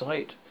pitiful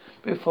sight."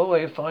 Before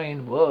I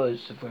find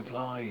words to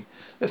reply,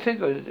 the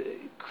figure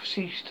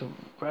ceased to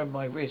grab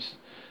my wrist.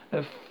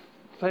 The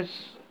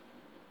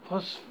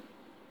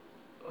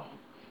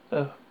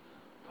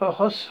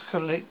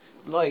phosphoric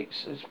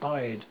lights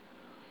expired.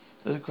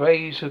 The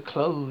graves were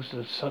closed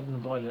with sudden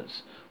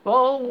violence,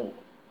 while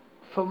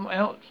from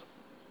out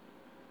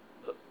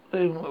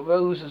them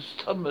arose a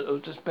tumult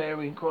of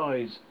despairing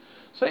cries,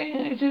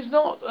 saying, "It is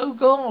not, oh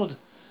God,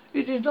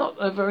 it is not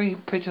a very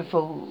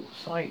pitiful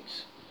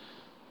sight."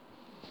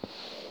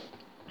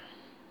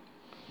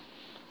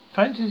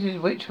 Fantasies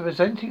which,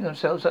 presenting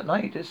themselves at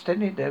night,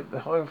 extended their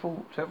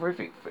horrible,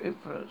 terrific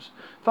influence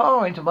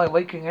far into my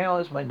waking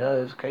hours. My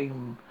nerves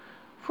came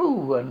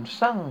through and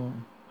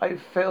stung. I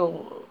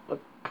fell a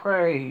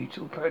prey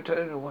to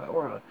paternal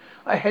horror.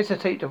 I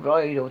hesitate to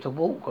ride or to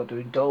walk or to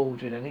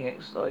indulge in any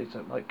exercise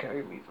that might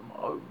carry me from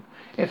home.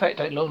 In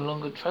fact, I no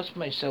longer trust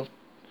myself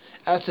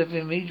out of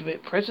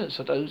immediate presence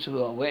of those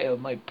who are aware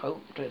of my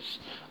progress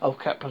of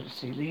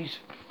capacity, least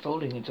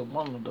falling into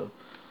one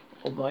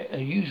of my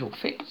unusual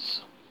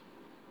fits.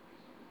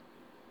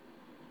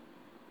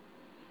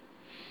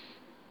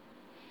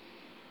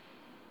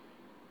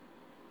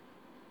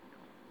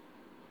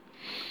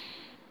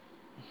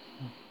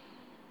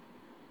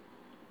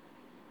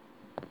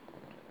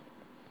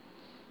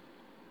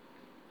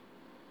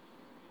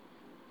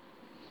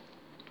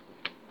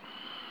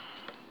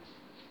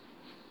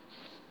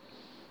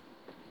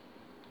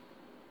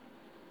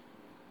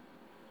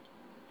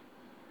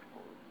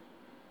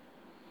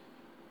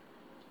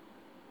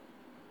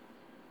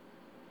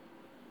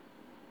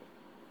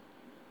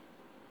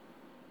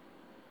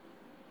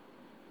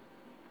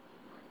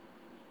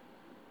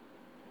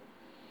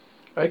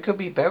 I could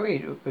be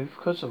buried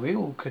because the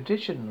real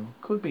condition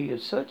could be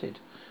asserted.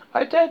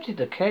 I doubted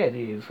the care,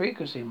 the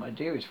frequency of my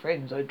dearest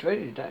friends. I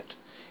dreaded that,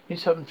 in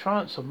some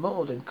trance of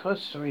more than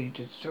cursory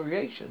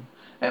deterioration,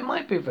 it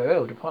might be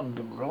prevailed upon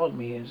to regard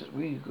me as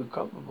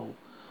irrecoverable.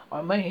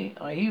 I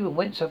even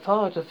went so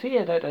far to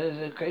fear that as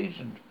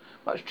occasioned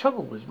much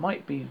trouble, as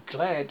might be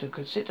glad to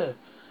consider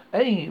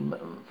any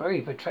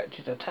very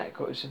protracted attack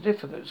or a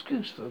significant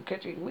excuse for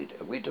getting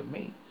rid of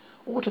me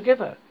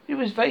altogether. It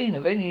was vain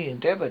of any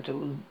endeavour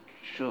to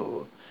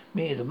assure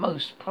me the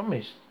most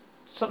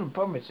solemn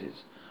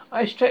promises.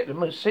 I extract the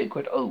most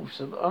sacred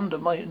oaths under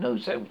no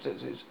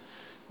circumstances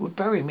would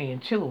bury me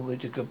until we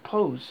had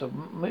composed so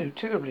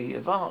materially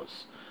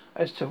advanced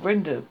as to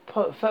render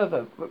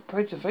further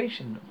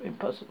preservation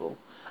impossible.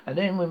 And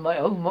then, when my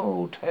own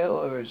moral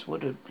terrors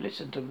would have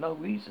listened to no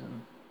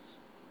reason,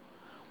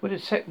 would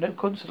accept no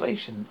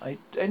consolation, I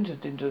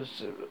entered into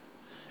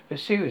a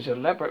series of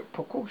elaborate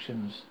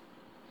precautions.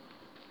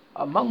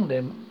 Among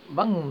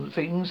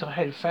things, I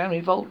had family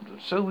vault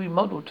so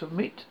remodelled to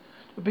admit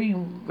to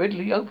being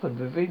readily opened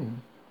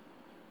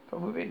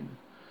from within.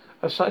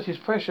 A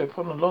slightest pressure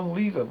upon a long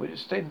lever would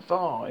extend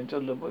far into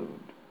the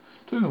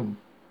tomb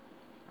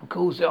and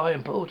cause the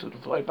iron portal to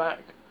fly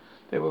back.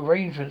 There were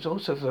arrangements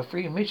also for the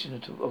free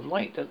emission of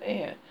light and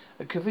air,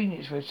 and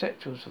convenience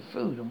receptacles for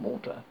food and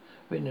water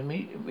within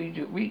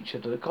immediate reach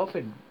of the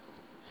coffin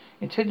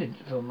intended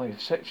for my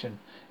reception.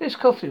 This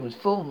coffin was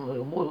formed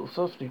and more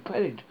softly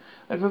padded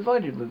and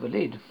provided with a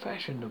lid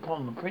fashioned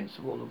upon the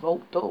principle of the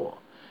vault door.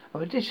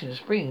 In addition to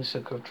springs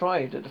so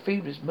contrived that the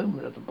feeblest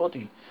movement of the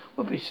body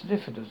would be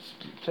sniffed and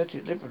set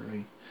it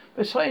liberally.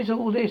 Besides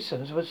all this,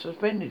 and was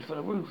suspended from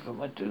the roof of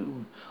my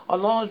tomb, a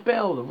large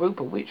bell, the rope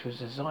of which was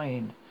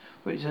designed,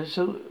 which was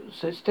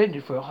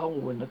extended through a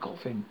hole in the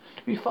coffin,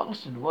 to be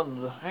fastened to one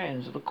of the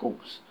hands of the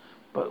corpse.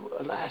 But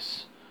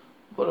alas,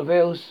 what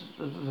avails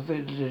the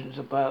vigilance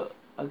about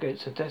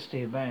against the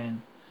destiny of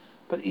man?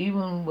 But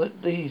even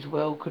with these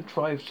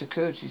well-contrived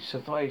securities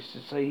suffice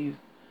to save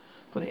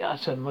from the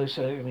uttermost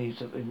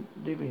agonies of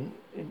living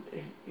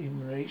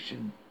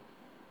immoration.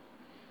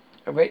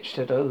 A wretch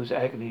to those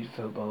agonies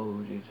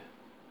foreboded.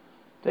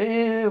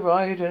 There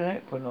arrived an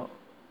equinox,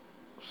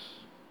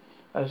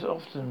 as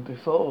often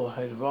before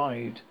had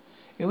arrived.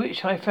 in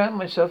which I found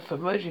myself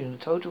emerging in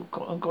total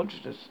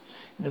unconsciousness,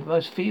 in the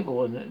most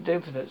feeble and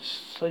indefinite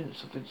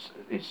sense of its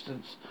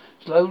existence.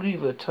 Slowly,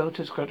 with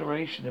total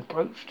graduation,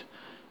 approached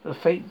the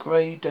faint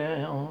grey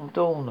dawn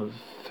of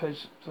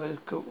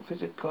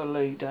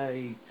physical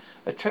day,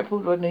 a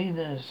troubled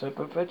uneasiness, a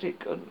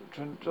prophetic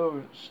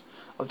endurance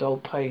of dull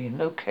pain,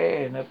 no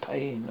care, no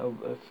pain, no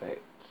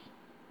effect.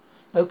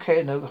 No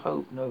care, no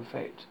hope, no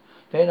effect.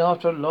 Then,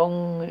 after a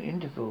long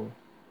interval,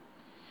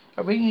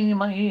 a ringing in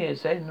my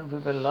ears, then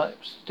with a light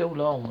still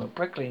long, a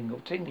prickling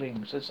of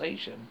tingling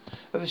sensation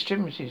of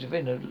extremities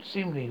within a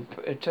seemingly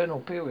eternal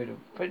period of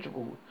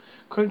pleasurable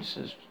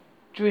coincidence,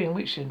 during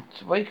which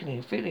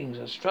awakening feelings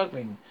are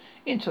struggling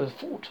into the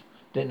thought,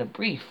 then a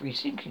brief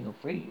resinking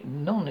of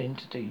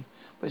non-entity,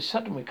 with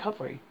sudden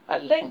recovery.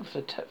 At length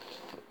the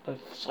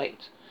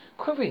sight,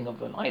 quivering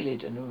of an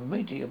eyelid and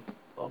immediate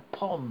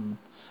upon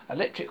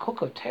electric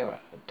hook of terror,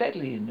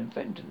 deadly and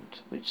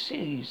inventant, which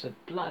sees the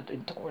blood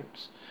in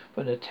torrents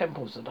from the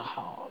temples of the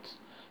heart.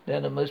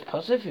 Now the most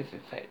positive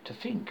effect to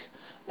think,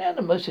 now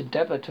the most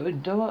endeavour to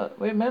endure,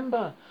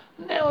 remember,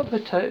 now a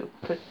particular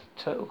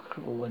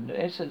and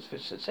essence for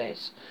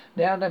success,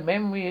 now the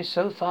memory is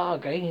so far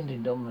gained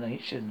in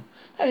domination,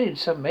 that in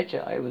some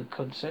measure I with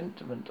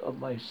consentiment of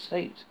my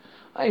state,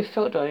 I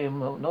felt I am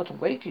not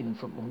awaking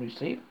from morning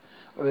sleep,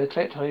 I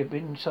recollect I have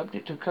been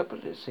subject to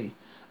catalepsy,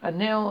 and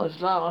now,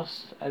 as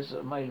last as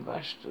my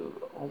rush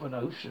of an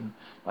ocean,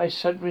 my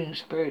submarine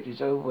spirit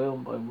is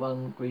overwhelmed by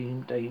one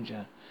green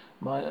danger,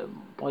 by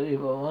the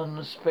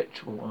one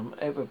spectral and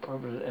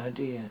ever-prevalent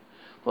idea.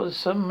 For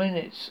some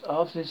minutes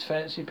after this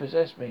fancy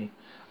possessed me,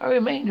 I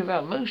remained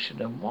without motion,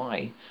 and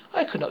why?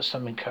 I could not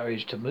summon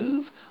courage to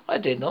move. I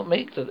did not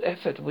make the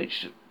effort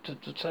which to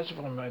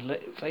satisfy my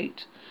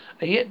fate.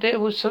 And yet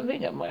there was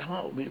something at my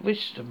heart which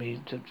wished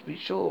me to be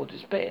sure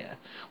despair,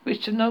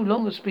 which to no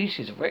longer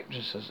species of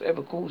recklessness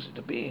ever calls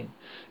into being.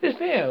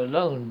 Despair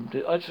alone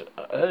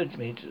urged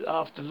me to,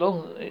 after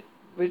long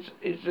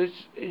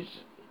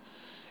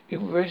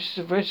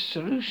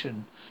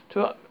resolution,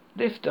 to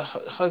lift the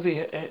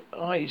heavy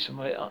eyes from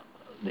my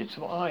lids to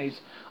my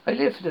eyes. I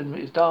lifted them.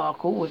 It was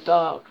dark. All was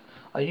dark.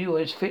 I knew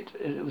I was fit.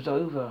 It was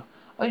over.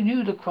 I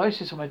knew the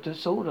crisis of my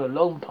disorder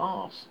long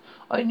past.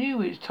 I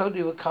knew it's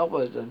totally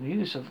recovered and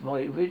use of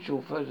my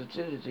original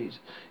facilities.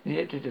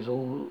 Yet it was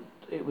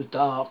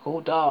dark, all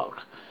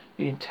dark.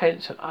 The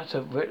intense and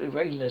utter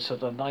raylessness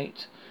of the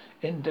night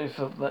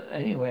indifferent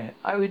anywhere.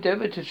 I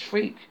endeavoured to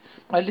shriek.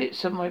 My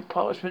lips and my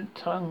parchment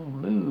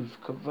tongue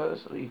moved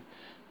conversely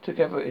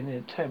together in an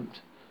attempt.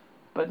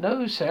 But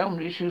no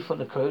sound issued from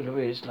the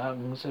coronary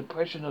lungs. The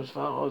impression as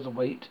far as the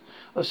weight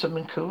of some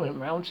incongruent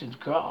mountains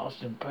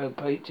grasped and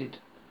palpated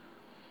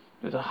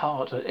with the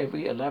heart at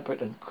every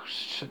elaborate and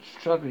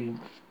struggling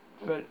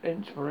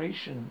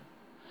inspiration.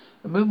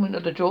 The movement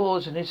of the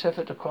jaws in this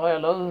effort to cry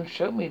alone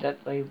showed me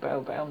that they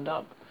were bound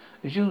up,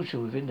 as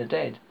usual, within the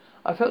dead.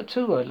 I felt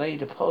too I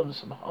laid upon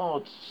some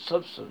hard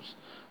substance,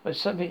 by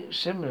something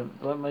similar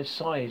by my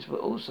sides, but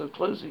also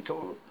closely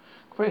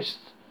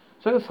compressed.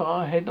 So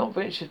far I had not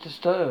ventured to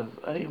stir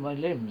any of my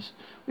limbs,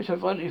 which I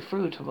finally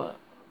threw to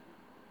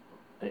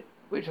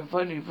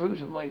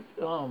my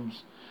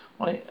arms.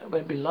 I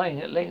had been lying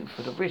at length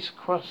with the wrist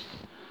crust.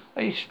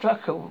 I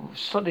struck a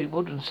solid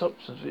wooden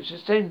substance which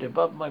extended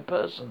above my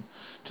person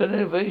to an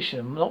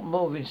elevation not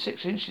more than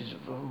 6 inches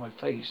from my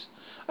face.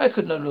 I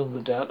could no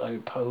longer doubt I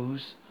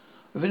reposed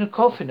within a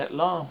coffin at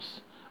last.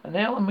 And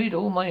now amid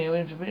all my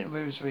intermittent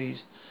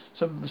miseries,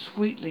 came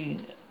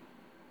sweetly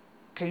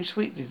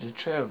the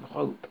trail of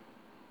hope.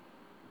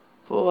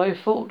 For I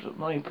thought that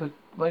my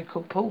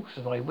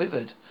compulsions I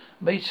withered,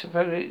 made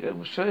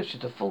searches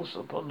to force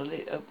upon the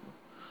lid.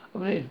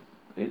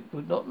 It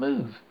would not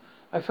move.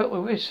 I felt my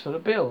wrist for the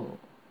bill.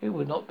 It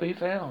would not be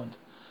found.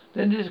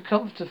 Then the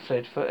discomfort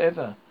fled for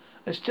ever.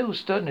 And still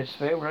sternness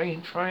there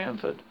reigned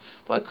triumphant,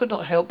 but I could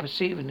not help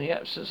perceiving the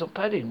absence of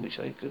padding which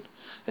had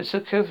so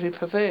carefully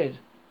prepared.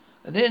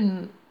 And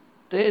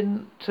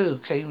then too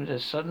came the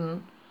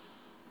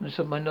suddenness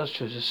of my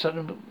nostrils, a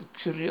sudden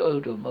peculiar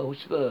odour of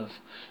molten earth.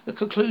 The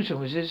conclusion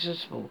was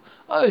irresistible.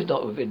 I was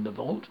not within the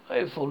vault. I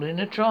had fallen in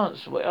a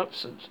trance by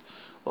absence,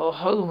 while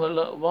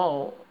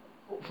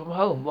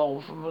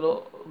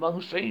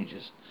among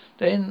strangers.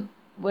 Then,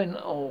 when,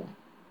 how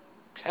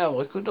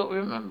I could not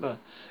remember.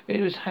 It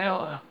was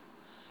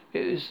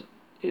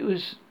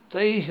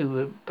they who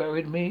had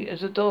buried me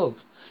as a dog,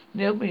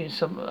 nailed me in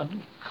some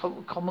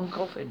uncommon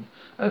coffin,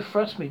 and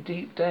thrust me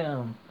deep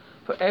down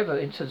for ever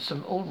into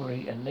some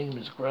ordinary and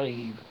nameless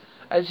grave.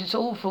 As this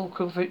awful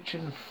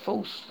conviction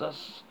forced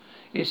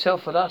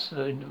itself thus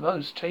in the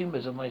most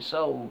chambers of my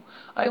soul,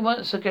 I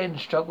once again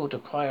struggled to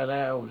cry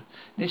aloud.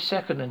 In this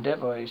second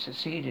endeavour I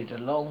succeeded. A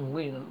long,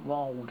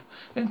 wild,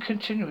 and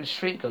continuous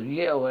shriek of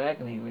yell and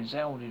agony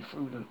resounded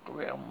through the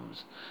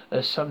realms of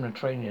the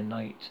subterranean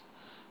night.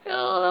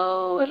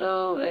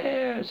 Hello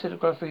there, said a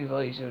gruffy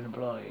voice in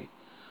reply.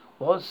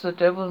 What's the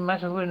devil's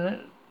matter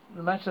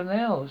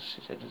now?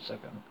 She said a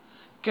second.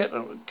 Get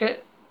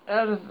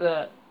out of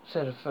that,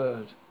 said a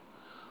third.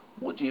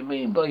 What do you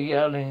mean by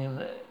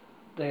yelling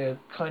their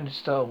kind of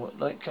style,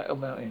 like Cattle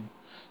Mountain,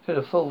 to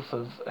the fourth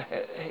of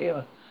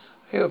here.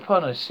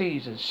 Hereupon I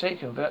seized and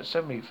shaken about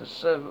 70 for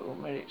several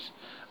minutes.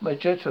 My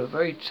judge, a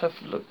very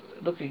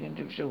looking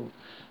individual,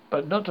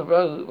 but not to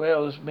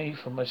rouse me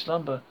from my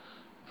slumber,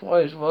 for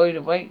I was wide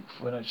awake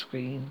when I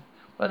screamed.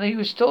 When he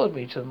restored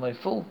me to my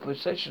full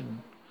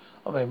possession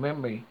of my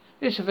memory.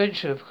 This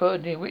adventure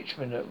occurred near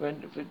Richmond,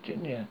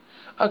 Virginia,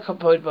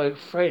 accompanied by a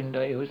friend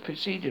who was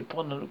preceded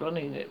upon a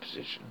running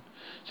expedition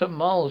some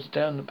miles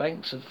down the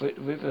banks of the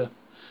river.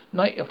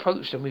 Night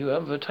approached and we were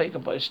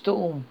overtaken by a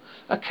storm.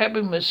 A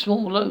cabin with a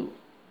small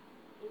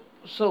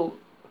so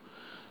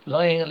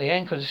lying at the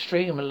anchor of the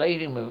stream and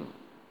laden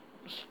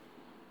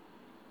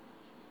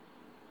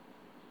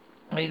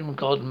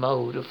God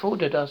mode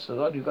afforded us a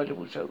only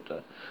valuable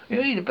shelter. We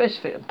made the best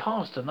of it and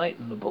passed the night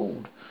on the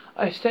board.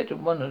 I stepped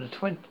in one of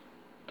the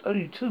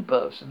only 2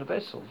 berths in the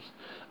vessels.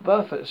 A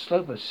berth at a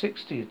slope of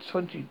 60 to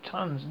 20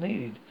 tons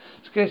needed,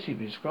 scarcely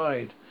be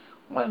described.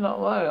 Why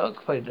I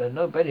occupied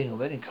no bedding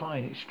of any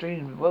kind.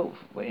 Extreme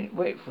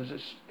width was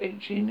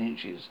 18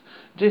 inches.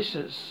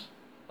 Distance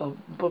of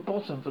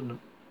bottom from the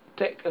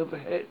deck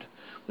overhead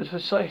was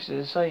precisely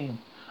the same.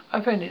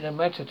 I found it no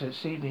matter to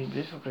exceedingly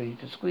difficulty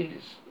to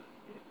squeeze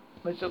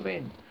myself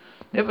in.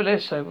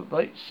 Nevertheless, I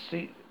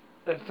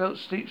felt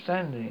sleep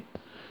soundly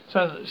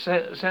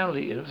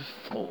in the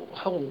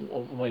whole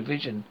of my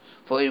vision,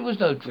 for it was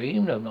no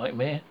dream, no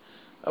nightmare.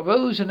 I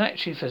rose and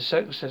actually for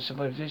circumstances of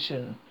my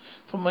vision,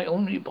 from my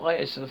only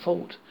bias of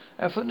thought,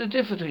 and from the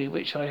difficulty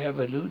which I have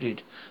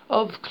alluded,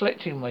 of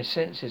collecting my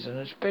senses, and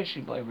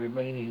especially by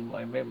remaining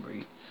my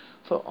memory.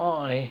 For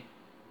a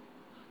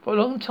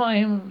long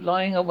time,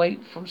 lying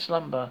awake from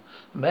slumber,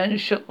 a man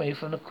shook me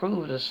from the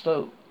crew of the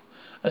slope,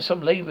 and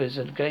some labourers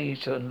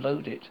engaged to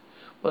unload it.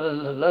 But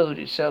the load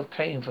itself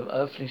came from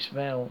earthly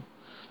smell.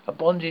 A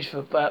bondage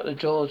about the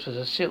jaws was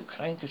a silk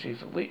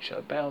handkerchief of which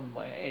I bound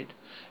my head,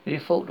 in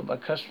default of my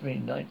customary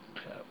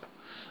nightcap.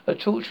 The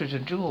torture was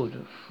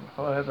endured,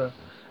 however,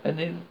 and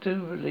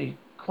indubitably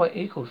quite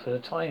equal for the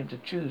time to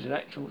choose an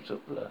actual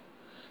sufferer.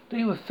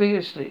 They were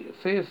fearfully,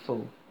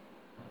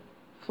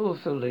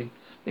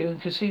 they were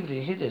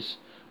inconceivably hideous,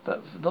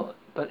 but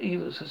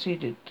evil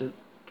succeeded to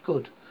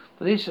good.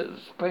 For this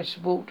express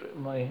wrought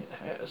in my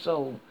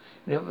soul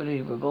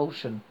inevitably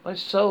revulsion. My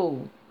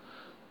soul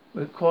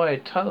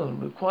required tone,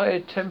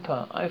 required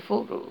temper. I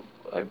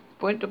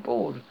went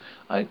aboard.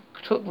 I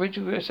took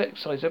rigorous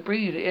exercise. I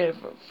breathed the air,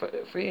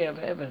 free air of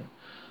heaven.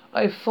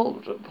 I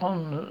thought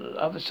upon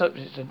other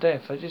subjects than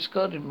death. I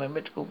discarded my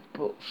medical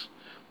books.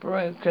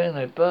 I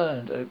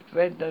burned. I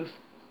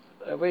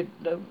read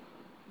no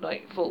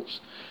night thoughts.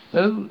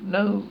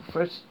 No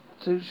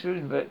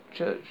restitution about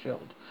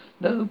churchyard.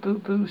 No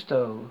boo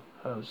style.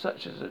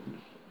 Such as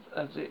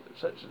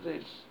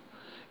this.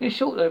 In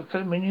short, I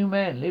became a new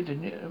man, lived a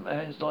new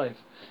man's life.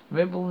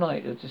 Remember all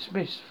night, I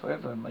dismissed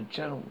forever my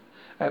channel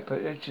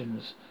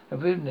apprehensions,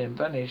 and with them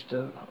vanished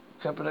the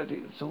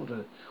cataleptic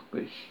disorder,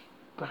 which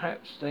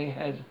perhaps they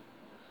had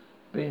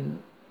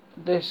been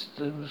less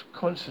than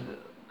coincident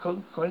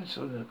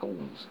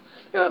cause.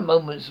 There are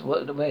moments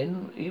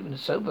when, even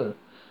sober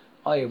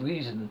eye of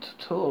reason,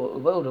 to tour the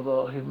world of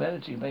our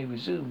humanity may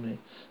resume the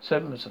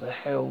semblance of a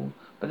hell,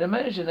 but the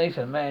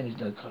imagination of man is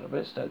no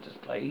colorless, no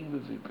display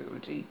with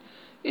impurity.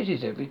 It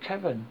is every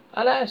cavern.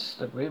 Alas,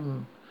 the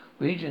grim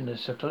region of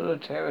circular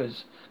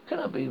terrors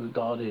cannot be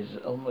regarded as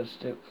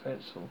almost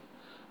defensible.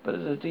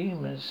 But the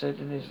demon said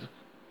in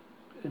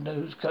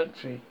those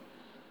company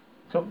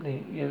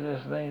you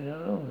have made no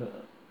longer.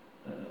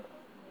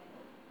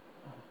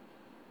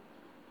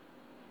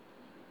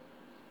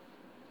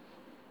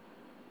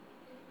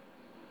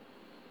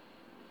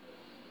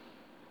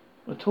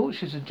 The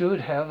tortures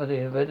endured, however, the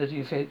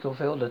hereditary vehicle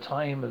filled the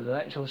time of the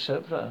actual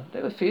survivor.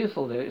 They were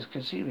fearful, they were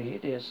conceivably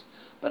hideous,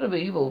 but of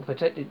evil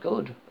protected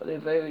good. But their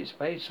very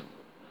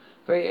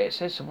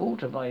excess of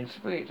water, my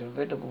spirit of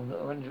venerable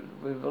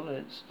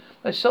reverence.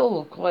 My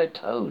soul acquired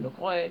tone,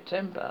 acquired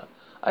temper.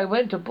 I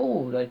went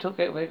aboard, I took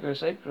out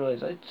vigorous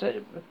exercise,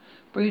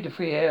 breathed the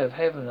free air of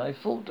heaven, I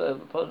thought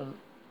upon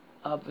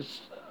of the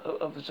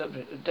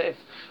subject of death.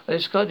 I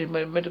discarded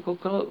my medical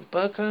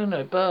background,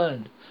 I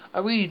burned. I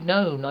read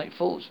no night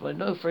thoughts, but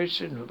no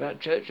friction about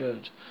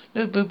churchyards,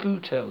 no boo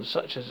tales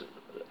such as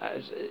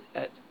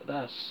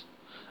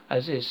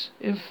this.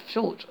 In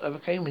short, I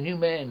became a new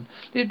man,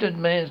 lived a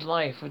man's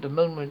life with the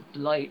moment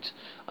light.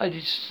 I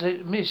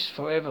dismissed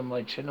forever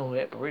my channel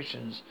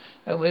apparitions,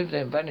 and with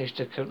them vanished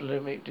the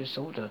cataleptic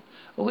disorder,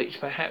 of which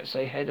perhaps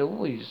they had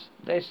always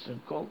less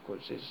than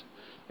consequences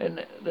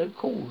and the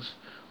cause.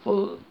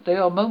 For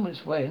there are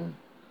moments when,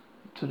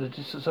 to the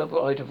sober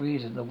eye of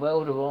reason, the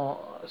world of our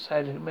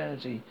sad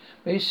humanity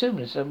may assume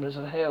the semblance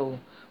of hell,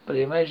 but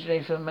the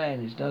imagination of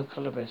man is no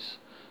colorless.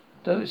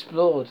 Don't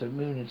explore the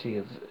immunity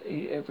of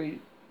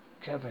every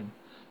cavern.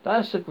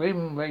 Thus the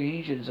grim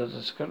regions of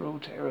the scuttle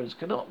terrors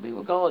cannot be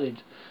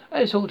regarded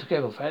as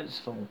altogether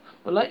fanciful,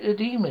 but like the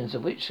demons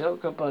of which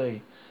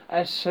Alcabay,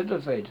 as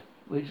Cedraved,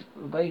 which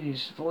made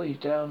his voyage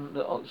down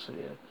the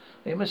Oxford,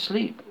 they must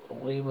sleep,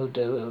 or he will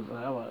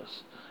devour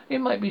us. It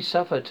might be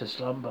suffered to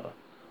slumber.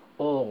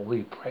 or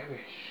we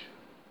perish.